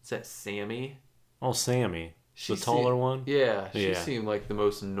 Is that Sammy? Oh, Sammy. The taller one? Yeah. She seemed like the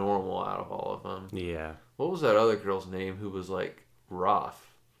most normal out of all of them. Yeah. What was that other girl's name who was like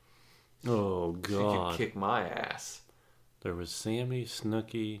rough? Oh, God. She could kick my ass. There was Sammy,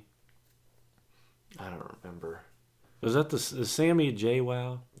 Snooki. I don't remember. Was that is Sammy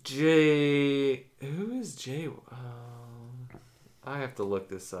JWoww? Who is Jay? I have to look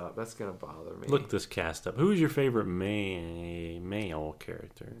this up. That's going to bother me. Look this cast up. Who was your favorite male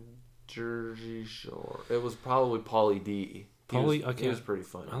character? Jersey Shore. It was probably Pauly D. He was pretty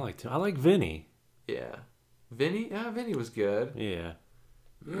funny. I liked him. I like Vinny. Yeah. Vinny? Yeah, Vinny was good. Yeah.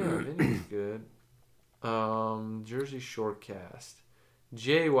 Yeah, Vinny was good. Jersey Shore cast.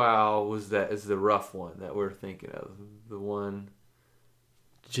 JWoww is the rough one that we're thinking of. The one...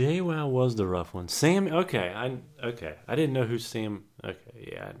 JWoww was the rough one. Sam, okay. I didn't know who Sam.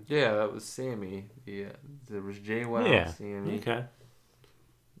 Okay, yeah. Yeah, that was Sammy. Yeah, there was JWoww, Yeah. Sammy. Okay.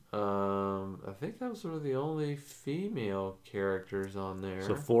 I think those were the only female characters on there.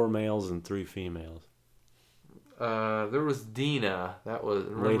 So 4 males and 3 females. There was Dina. That was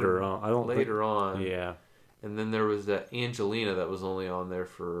Later on. Later on. Yeah. And then there was that Angelina that was only on there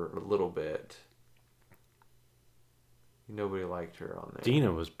for a little bit. Nobody liked her on there.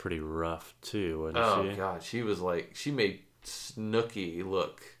 Dina was pretty rough too, wasn't she? Oh god, she was like, she made Snooki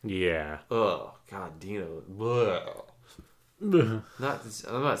look. Yeah. Oh god, Dina. Bleh. I'm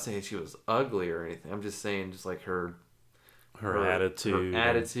not saying she was ugly or anything. I'm just saying just like her attitude. Her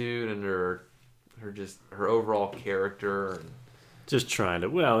attitude and her overall character. And just trying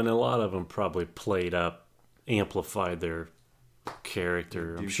to, and a lot of them probably amplified their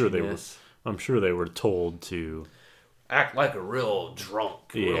character. I'm sure they were told to act like a real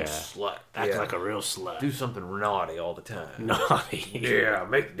drunk, real slut. Act like a real slut. Do something naughty all the time. Naughty. Yeah,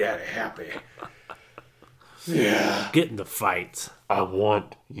 make daddy happy. Yeah. Get in the fights. I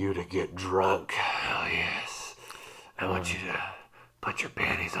want you to get drunk. Hell yes. I want you to put your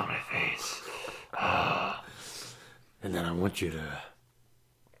panties on my face. And then I want you to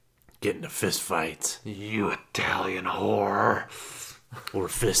get into fist fights. You Italian whore. Or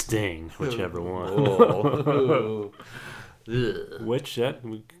fisting, whichever one. Which that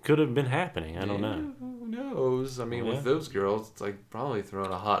could have been happening. I don't know. Who knows? I mean, with those girls, it's like probably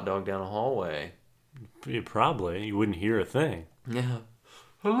throwing a hot dog down a hallway. Probably. You wouldn't hear a thing. Yeah.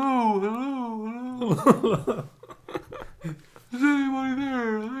 Hello. Is anybody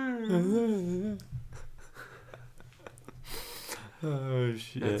there? Oh,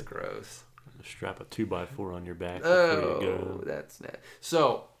 shit. That's gross. Strap a 2x4 on your back before you go. That's nasty.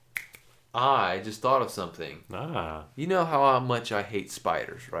 So, I just thought of something. You know how much I hate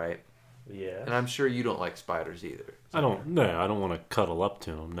spiders, right? Yeah. And I'm sure you don't like spiders either. I don't want to cuddle up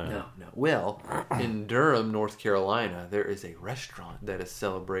to them, No. Well, in Durham, North Carolina, there is a restaurant that is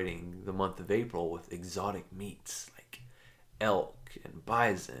celebrating the month of April with exotic meats like elk and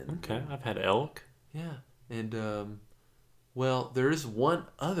bison. Okay, I've had elk. Yeah. And, there is one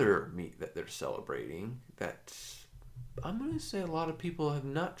other meat that they're celebrating that I'm going to say a lot of people have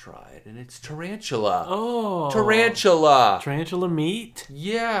not tried, and it's tarantula. Oh. Tarantula. Tarantula meat?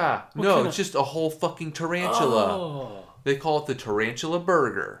 Yeah. It's just a whole fucking tarantula. Oh. They call it the tarantula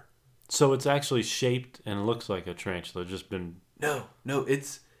burger. So it's actually shaped and looks like a tarantula, just been... No,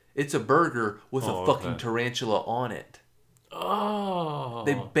 it's a burger with a fucking tarantula on it. Oh.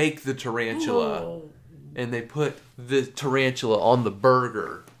 They bake the tarantula, and they put the tarantula on the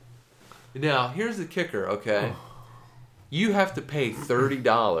burger. Now, here's the kicker, okay? You have to pay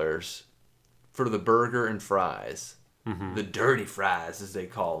 $30 for the burger and fries. Mm-hmm. The dirty fries, as they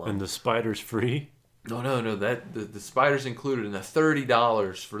call them. And the spider's free? No. That the spider's included in the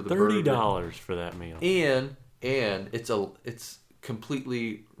 $30 for the burger. $30 for that meal. And it's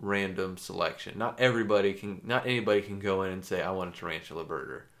completely random selection. Not anybody can go in and say, I want a tarantula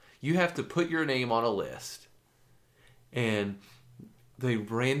burger. You have to put your name on a list, and they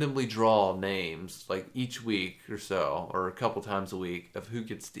randomly draw names like each week or so, or a couple times a week, of who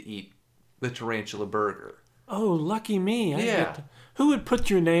gets to eat the tarantula burger. Oh, lucky me. Yeah. Who would put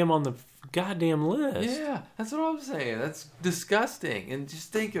your name on the goddamn list? Yeah, that's what I'm saying. That's disgusting. And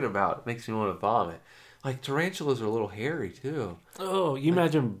just thinking about it makes me want to vomit. Like, tarantulas are a little hairy, too. Oh, you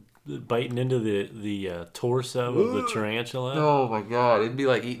imagine biting into the torso of the tarantula? Oh, my God. It'd be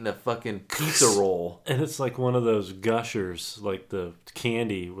like eating a fucking pizza roll. And it's like one of those gushers, like the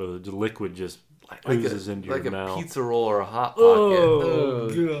candy where the liquid just oozes into your mouth. Like a pizza roll or a Hot Pocket. Oh,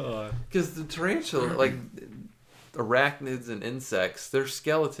 God. Because the tarantula, like arachnids and insects, their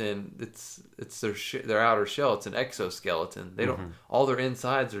skeleton, it's their outer shell. It's an exoskeleton. They don't. All their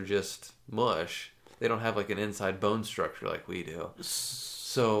insides are just mush. They don't have like an inside bone structure like we do.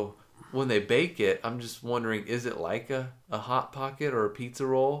 So when they bake it, I'm just wondering, is it like a Hot Pocket or a pizza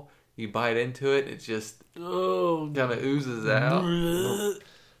roll? You bite into it, it just kind of oozes out. And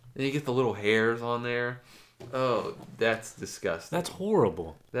you get the little hairs on there. Oh, that's disgusting. That's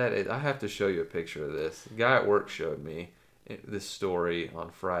horrible. That is. I have to show you a picture of this. A guy at work showed me this story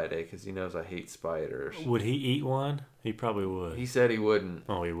on Friday because he knows I hate spiders. Would he eat one? He probably would. He said he wouldn't.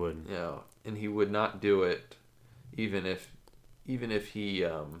 Oh, he wouldn't. Yeah, and he would not do it, even if he.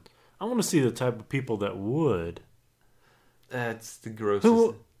 I want to see the type of people that would. That's the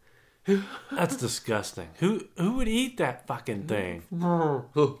grossest. That's disgusting. Who would eat that fucking thing?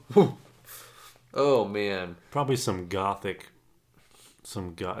 Oh man, probably some gothic.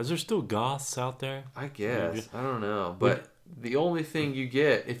 Is there still goths out there? I guess. Maybe. I don't know, but the only thing you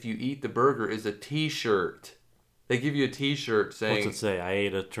get if you eat the burger is a T-shirt. They give you a T-shirt saying, What's it say? I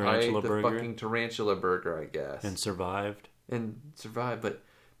ate a "I tarantula ate the burger fucking tarantula burger, I guess, and survived." and survived." But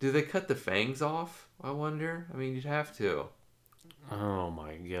do they cut the fangs off? I wonder. I mean, you'd have to. Oh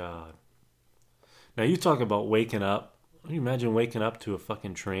my god! Now you talk about waking up. Can you imagine waking up to a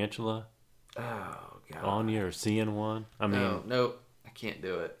fucking tarantula Oh god. on you or seeing one? I mean, nope, I can't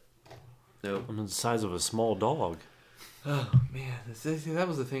do it. Nope. I'm the size of a small dog. Oh man, that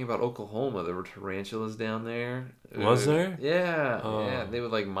was the thing about Oklahoma. There were tarantulas down there. Was there? Yeah, Oh. yeah. They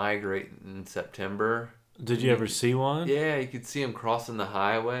would like migrate in September. Did you ever see one? Yeah, you could see them crossing the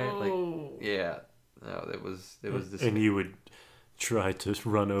highway. Oh. Like, yeah. No, it was this. And you would try to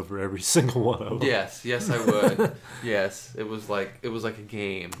run over every single one of them. Yes, I would. Yes, it was like a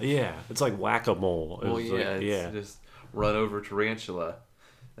game. Yeah, it's like whack-a-mole. Well, it's just run over tarantula.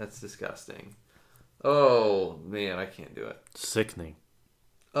 That's disgusting. Oh man, I can't do it. Sickening.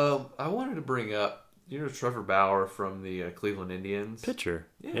 I wanted to bring up, Trevor Bauer from the Cleveland Indians. Pitcher.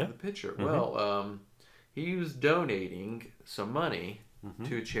 Yeah, the pitcher. Mm-hmm. Well, he was donating some money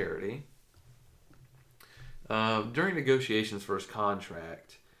to a charity. During negotiations for his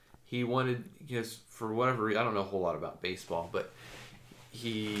contract, he wanted, for whatever reason, I don't know a whole lot about baseball, but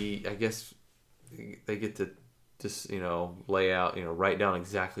I guess they get to just, lay out, write down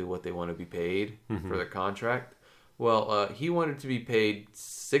exactly what they want to be paid for their contract. Well, he wanted to be paid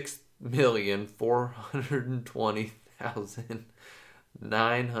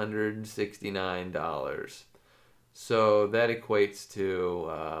 $6,420,969. So that equates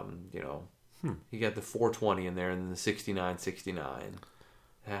to, he got the 420 in there and then the 69.69.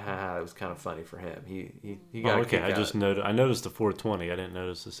 That was kind of funny for him. He got a kick out. I noticed the 420. I didn't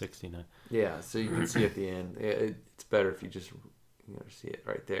notice the 69. Yeah, so you can see at the end. It's better if you just see it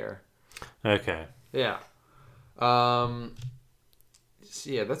right there. Okay. Yeah. So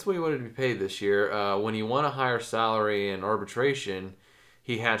yeah, that's what he wanted to be paid this year. When he won a higher salary in arbitration,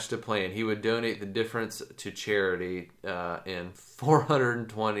 he hatched a plan. He would donate the difference to charity in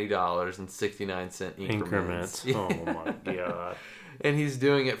 $420.69 increments. Oh my god. And he's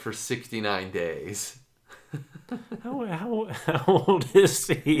doing it for 69 days. How old is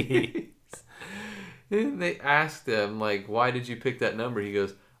he? And they asked him, why did you pick that number? He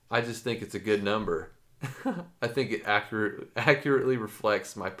goes, I just think it's a good number. I think it accurately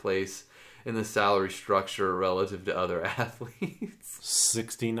reflects my place in the salary structure relative to other athletes.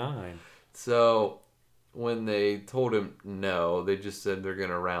 69. So when they told him no, they just said they're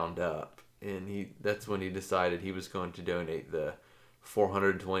going to round up. And that's when he decided he was going to donate the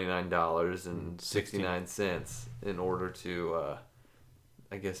 $429.69 in order to,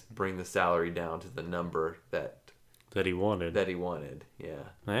 bring the salary down to the number that he wanted. Yeah.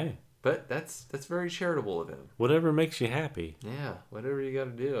 Hey. But that's very charitable of him. Whatever makes you happy. Yeah, whatever you got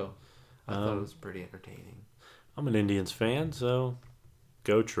to do. I thought it was pretty entertaining. I'm an Indians fan, so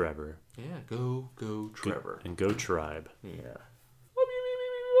go Trevor. Yeah, go Trevor. And go Tribe. Yeah.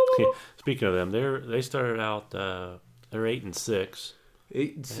 Speaking of them, they started out. They're 8-6.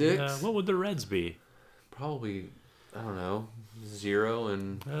 8-6. What would the Reds be? Probably, I don't know,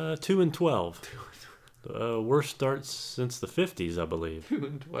 2-12. Worst starts since the 50s, I believe.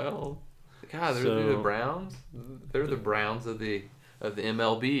 2-12. God, they're the Browns. They're the Browns of the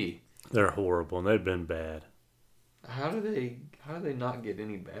MLB. They're horrible, and they've been bad. How do they not get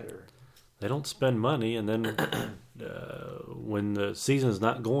any better? They don't spend money, and then when the season's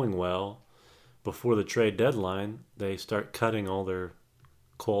not going well, before the trade deadline, they start cutting all their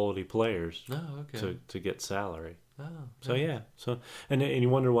quality players to get salary. Oh, so yeah. So and you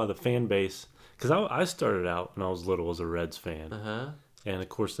wonder why the fan base. Because I started out when I was little as a Reds fan, and of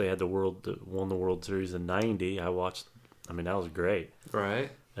course they had won the World Series in '90. I watched. I mean, that was great. Right.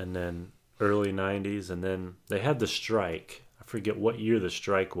 And then early '90s, and then they had the strike. I forget what year the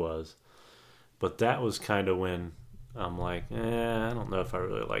strike was, but that was kind of when I'm like, I don't know if I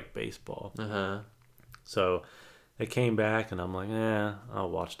really like baseball. So they came back, and I'm like,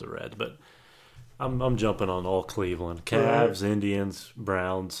 I'll watch the Reds. But I'm jumping on all Cleveland. Cavs, Indians,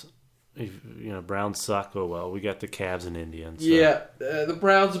 Browns. Browns suck. Oh well, we got the Cavs and Indians. So. Yeah, the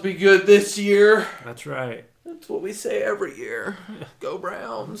Browns will be good this year. That's right. That's what we say every year. Go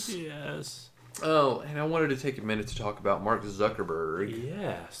Browns. Yes. Oh, and I wanted to take a minute to talk about Mark Zuckerberg.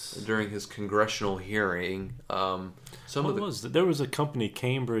 Yes. During his congressional hearing, there was a company,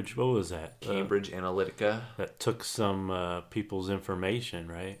 Cambridge. What was that? Cambridge Analytica that took some people's information,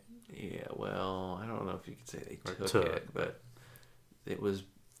 right? Yeah. Well, I don't know if you could say they took it, but it was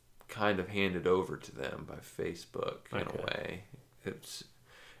kind of handed over to them by Facebook in a way.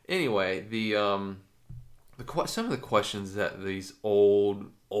 Anyway, some of the questions that these old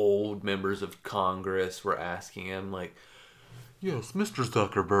old members of Congress were asking him, like, Yes, Mr.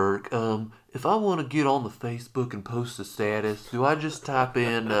 Zuckerberg. If I want to get on the Facebook and post a status, do I just type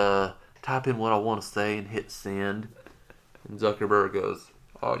in what I want to say and hit send? and Zuckerberg goes,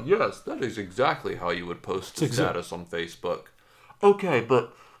 yes, that is exactly how you would post a status on Facebook. Okay,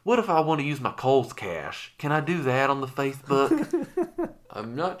 but what if I want to use my Kohl's Cash? Can I do that on the Facebook?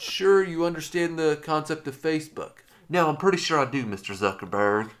 I'm not sure you understand the concept of Facebook. No, I'm pretty sure I do, Mr.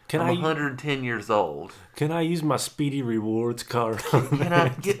 Zuckerberg. I'm 110 years old. Can I use my Speedy Rewards card? Can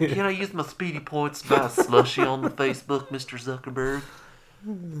I use my Speedy Points to buy a slushie on the Facebook, Mr. Zuckerberg?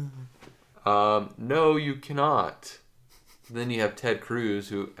 No, you cannot. Then you have Ted Cruz,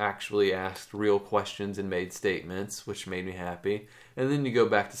 who actually asked real questions and made statements, which made me happy. And then you go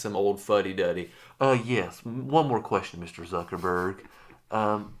back to some old fuddy-duddy. Yes. One more question, Mr. Zuckerberg.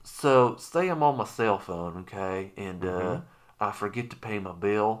 So, say I'm on my cell phone, okay, and I forget to pay my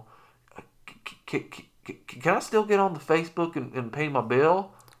bill. Can I still get on the Facebook and pay my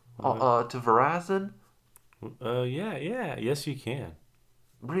bill to Verizon? Yes, you can.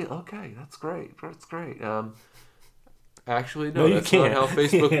 Really? Okay, that's great. That's great. Actually, no, that's not how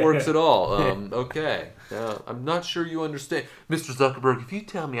Facebook works at all. Okay. I'm not sure you understand. Mr. Zuckerberg, if you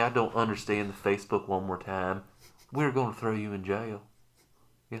tell me I don't understand the Facebook one more time, we're going to throw you in jail.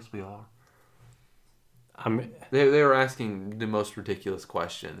 Yes, we are. They were asking the most ridiculous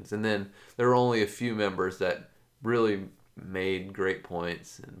questions, and then there were only a few members that really made great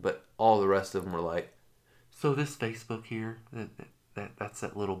points, but all the rest of them were like, so this Facebook here, that's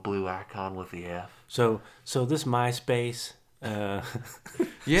that little blue icon with the F. So this MySpace.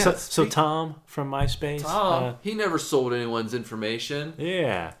 Yes. So Tom from MySpace. Tom, he never sold anyone's information.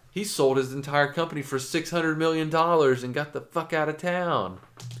 Yeah. He sold his entire company for $600 million and got the fuck out of town.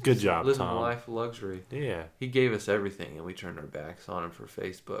 Good job, Living Tom. a life of luxury. Yeah. He gave us everything, and we turned our backs on him for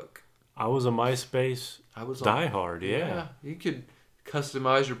Facebook. I was a MySpace diehard, yeah. You could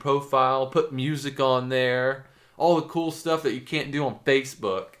customize your profile, put music on there, all the cool stuff that you can't do on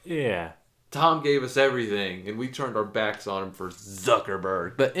Facebook. Yeah. Tom gave us everything, and we turned our backs on him for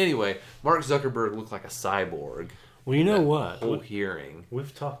Zuckerberg. But anyway, Mark Zuckerberg looked like a cyborg. Well, you know what? Whole hearing.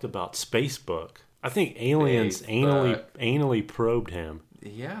 We've talked about Spacebook. I think aliens anally probed him.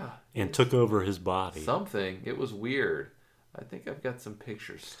 Yeah. And took over his body. Something. It was weird. I think I've got some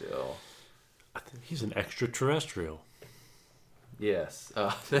pictures still. I think he's an extraterrestrial. Yes.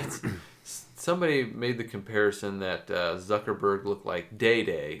 That's somebody made the comparison that Zuckerberg looked like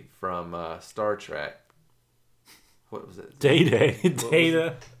Day-Day from Star Trek. What was it? Day-Day.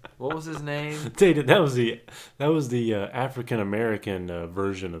 Data. What was his name? Data. That was the African American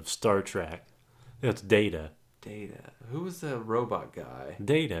version of Star Trek. That's Data. Data. Who was the robot guy?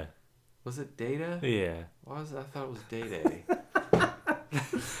 Data. Was it Data? Yeah. Why was I thought it was Day-Day.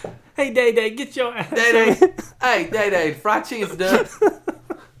 Hey, Day-Day, get your ass. Day-Day. Hey, Day-Day, fried chicken's done.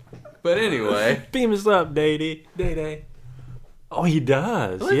 But anyway. Beam us up, Day-Day. Day-Day. Oh, he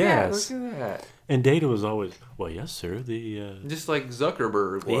does. Yes. Look at that. And Data was always, well, yes, sir. Just like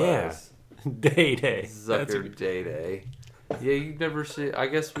Zuckerberg was. Yeah. Day-Day. Day-Day. Yeah, you've never seen. I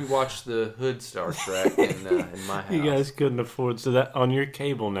guess we watched the Hood Star Trek in my house. You guys couldn't afford, so that on your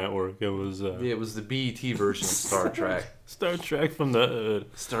cable network it was. It was the BET version of Star Trek. Star Trek from the Hood.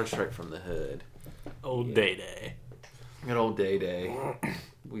 Star Trek from the Hood. Old Day-Day. Good old Day-Day.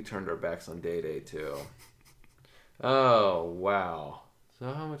 We turned our backs on Day-Day too. Oh wow!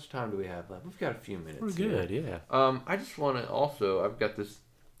 So how much time do we have left? We've got a few minutes. We're good, yeah. I just want to also. I've got this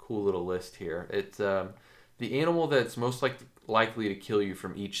cool little list here. It's the animal that's most likely to kill you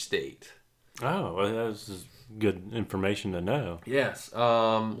from each state. Oh, well, that's good information to know. Yes.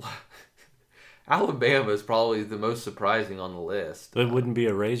 Alabama is probably the most surprising on the list. It wouldn't be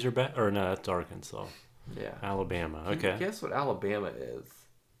a razorback? Or no, that's Arkansas. Yeah. Alabama, okay. Can you guess what Alabama is?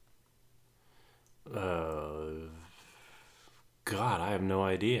 God, I have no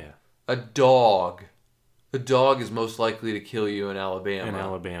idea. A dog. The dog is most likely to kill you in Alabama. In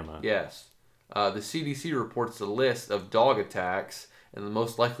Alabama. Yes. The CDC reports a list of dog attacks and the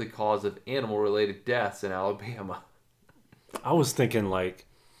most likely cause of animal-related deaths in Alabama. I was thinking like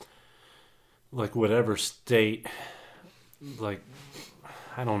whatever state, like,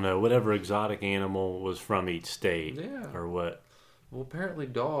 I don't know, whatever exotic animal was from each state. Yeah. Or what. Well, apparently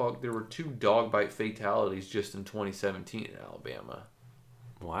there were 2 dog bite fatalities just in 2017 in Alabama.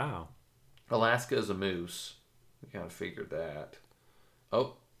 Wow. Alaska is a moose. We kind of figured that.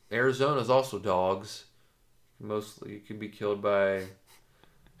 Oh, Arizona is also dogs. Mostly, you could be killed by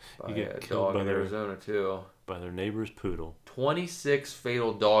a dog in Arizona too. By their neighbor's poodle. 26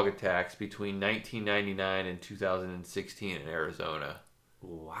 fatal dog attacks between 1999 and 2016 in Arizona.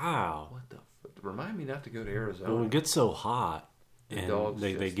 Wow. What the fuck? Remind me not to go to Arizona. Well, it gets so hot, and dogs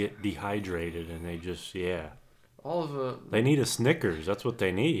they just- get dehydrated, and they just, All of them. They need a Snickers. That's what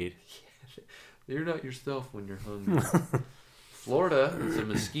they need. You're not yourself when you're hungry. Florida is a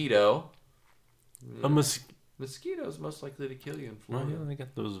mosquito. A mosquito. Mosquito is most likely to kill you in Well, Florida. yeah, they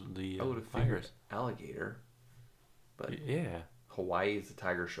got the I would have figured virus. alligator. But Yeah. Hawaii is a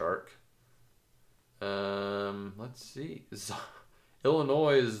tiger shark. Let's see.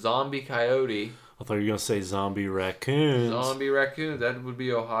 Illinois is zombie coyote. I thought you were going to say zombie raccoons. Zombie raccoon. That would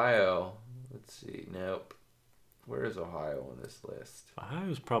be Ohio. Let's see. Nope. Where is Ohio on this list?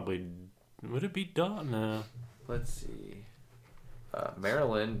 Ohio's probably... Would it be done? No. Let's see.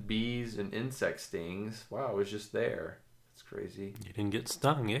 Maryland, bees and insect stings. Wow, I was just there. That's crazy. You didn't get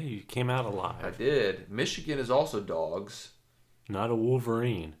stung. Yeah, you came out alive. I did. Michigan is also dogs. Not a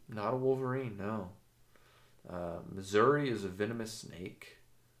Wolverine. Not a wolverine, no. Missouri is a venomous snake.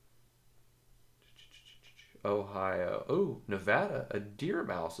 Ohio. Oh, Nevada. A deer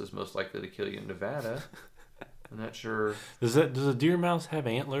mouse is most likely to kill you in Nevada. I'm not sure. Does a deer mouse have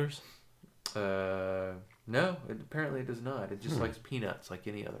antlers? No, apparently it does not. It just likes peanuts like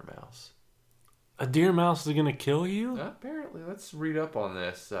any other mouse. A deer mouse is going to kill you? Apparently, let's read up on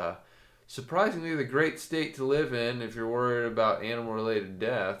this. Surprisingly, the great state to live in if you're worried about animal-related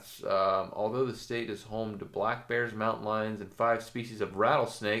deaths. Although the state is home to black bears, mountain lions, and 5 species of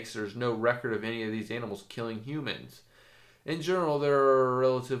rattlesnakes, there's no record of any of these animals killing humans. In general, there are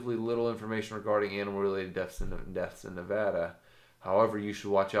relatively little information regarding animal-related deaths in Nevada. However, you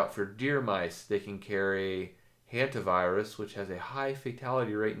should watch out for deer mice. They can carry hantavirus, which has a high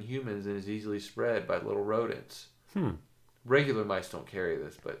fatality rate in humans and is easily spread by little rodents. Regular mice don't carry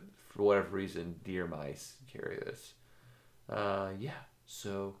this, but for whatever reason, deer mice carry this.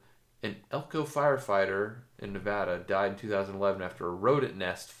 So an Elko firefighter in Nevada died in 2011 after a rodent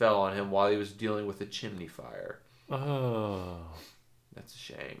nest fell on him while he was dealing with a chimney fire. Oh. That's a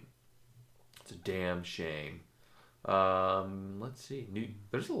shame. It's a damn shame. Let's see.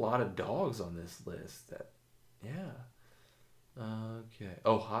 There's a lot of dogs on this list. Okay.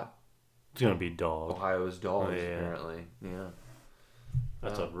 It's going to be dog. Ohio's dogs, Yeah. apparently. Yeah.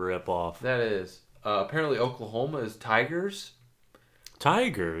 That's a rip-off. That is. Apparently Oklahoma is tigers.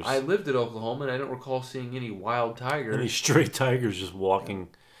 Tigers? I lived in Oklahoma and I don't recall seeing any wild tigers. Any stray tigers just walking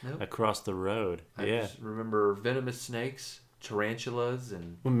Nope. across the road. I just remember venomous snakes, tarantulas,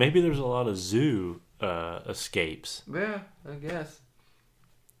 and... Well, maybe there's a lot of zoo escapes. Yeah, I guess.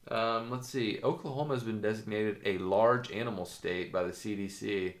 Let's see. Oklahoma has been designated a large animal state by the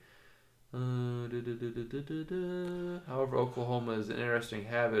CDC. However, Oklahoma has an interesting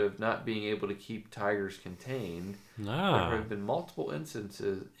habit of not being able to keep tigers contained. There have been multiple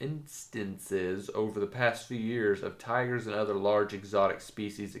instances over the past few years of tigers and other large exotic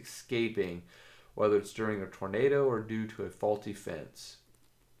species escaping, whether it's during a tornado or due to a faulty fence.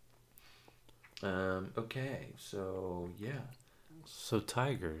 Okay, so yeah. So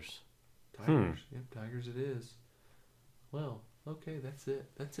tigers. Tigers. Yep, tigers it is. Well, okay, that's it.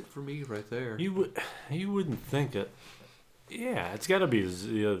 That's it for me right there. You wouldn't think it. Yeah, it's got to be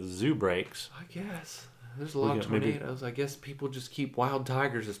the zoo breaks. I guess. There's a lot of maybe- tornadoes. I guess people just keep wild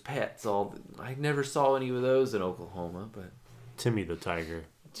tigers as pets. I never saw any of those in Oklahoma, but... Timmy the tiger.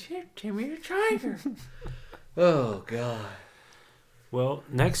 Timmy the tiger. Oh, God. Well,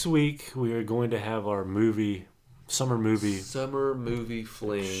 next week we are going to have our summer movie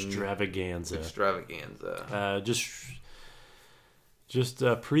fling. extravaganza. Just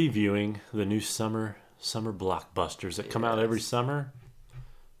previewing the new summer blockbusters that come out every summer.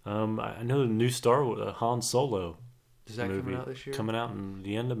 I know the new Star Wars, Han Solo. Is that movie coming out this year? Coming out in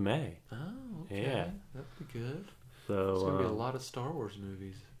the end of May. Oh, okay. Yeah. That'd be good. So There's going to be a lot of Star Wars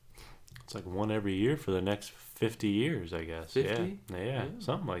movies. it's like one every year for the next 50 years, I guess. 50? Yeah,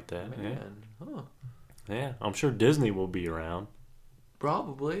 something like that. Man. Huh. Yeah, I'm sure Disney will be around.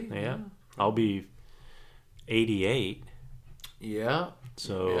 Probably. Yeah. I'll be 88. Yeah.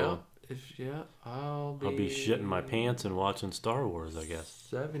 So I'll be shitting my pants and watching Star Wars, I guess.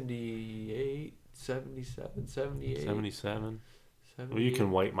 78, 77, 78. 77. 78. Well, you can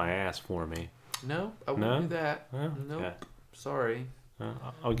wipe my ass for me. No, I won't do that. Oh, Nope. okay. Sorry.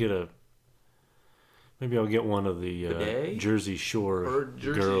 Maybe I'll get one of the Bidet? Jersey Shore Or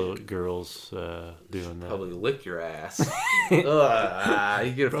Jersey- girls doing that. Probably lick your ass. Ugh,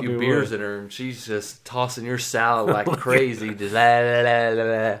 you get a Probably few beers would. in her, and she's just tossing your salad like crazy. Just la, la, la, la,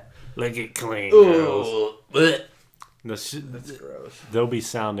 la. Lick it clean, girls. Ooh, bleh. That's gross. They'll be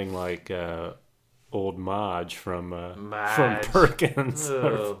sounding like old Marge from Marge. Perkins.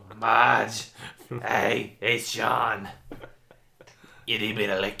 Oh, Marge. Hey, it's Sean. You need me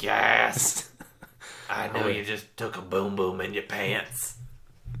to lick your ass? I know you just took a boom boom in your pants.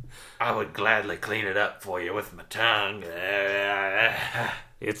 I would gladly clean it up for you with my tongue.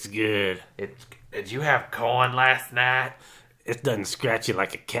 It's good. Did you have corn last night? It doesn't scratch you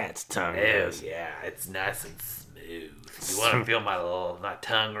like a cat's tongue does. Yeah, it's nice and smooth. You want to feel my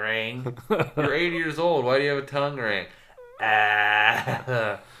tongue ring? You're 80 years old. Why do you have a tongue ring?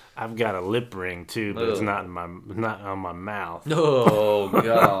 I've got a lip ring too, but it's not on my mouth. Oh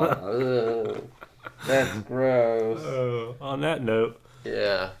God, that's gross. On that note,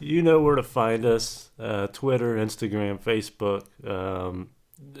 Yeah. you know where to find us: Twitter, Instagram, Facebook.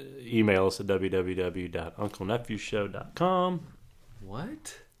 Email us at www.unclenephewshow.com.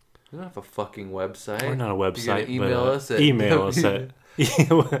 What? We don't have a fucking website. We're not a website. You're gonna email but, us at email us at.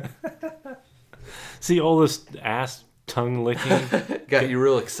 See all this ass tongue licking. Got you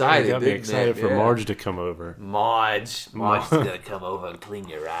real excited. Got me excited for Marge to come over. Marge's gonna come over and clean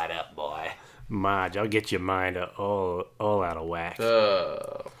you right up, boy. Marge, I'll get your mind all out of whack.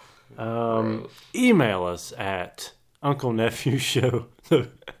 Gross. Email us at unclenephewshow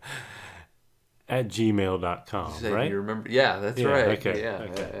at gmail.com, right? You remember? Yeah, that's right. Okay, yeah,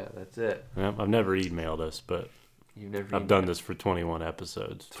 that's it. Well, I've never emailed us, but I've done this for 21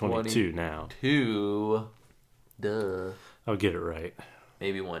 episodes. 22 now. 22. Duh. I'll get it right.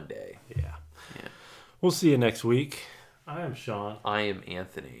 Maybe one day. Yeah. We'll see you next week. I am Sean. I am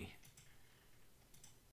Anthony.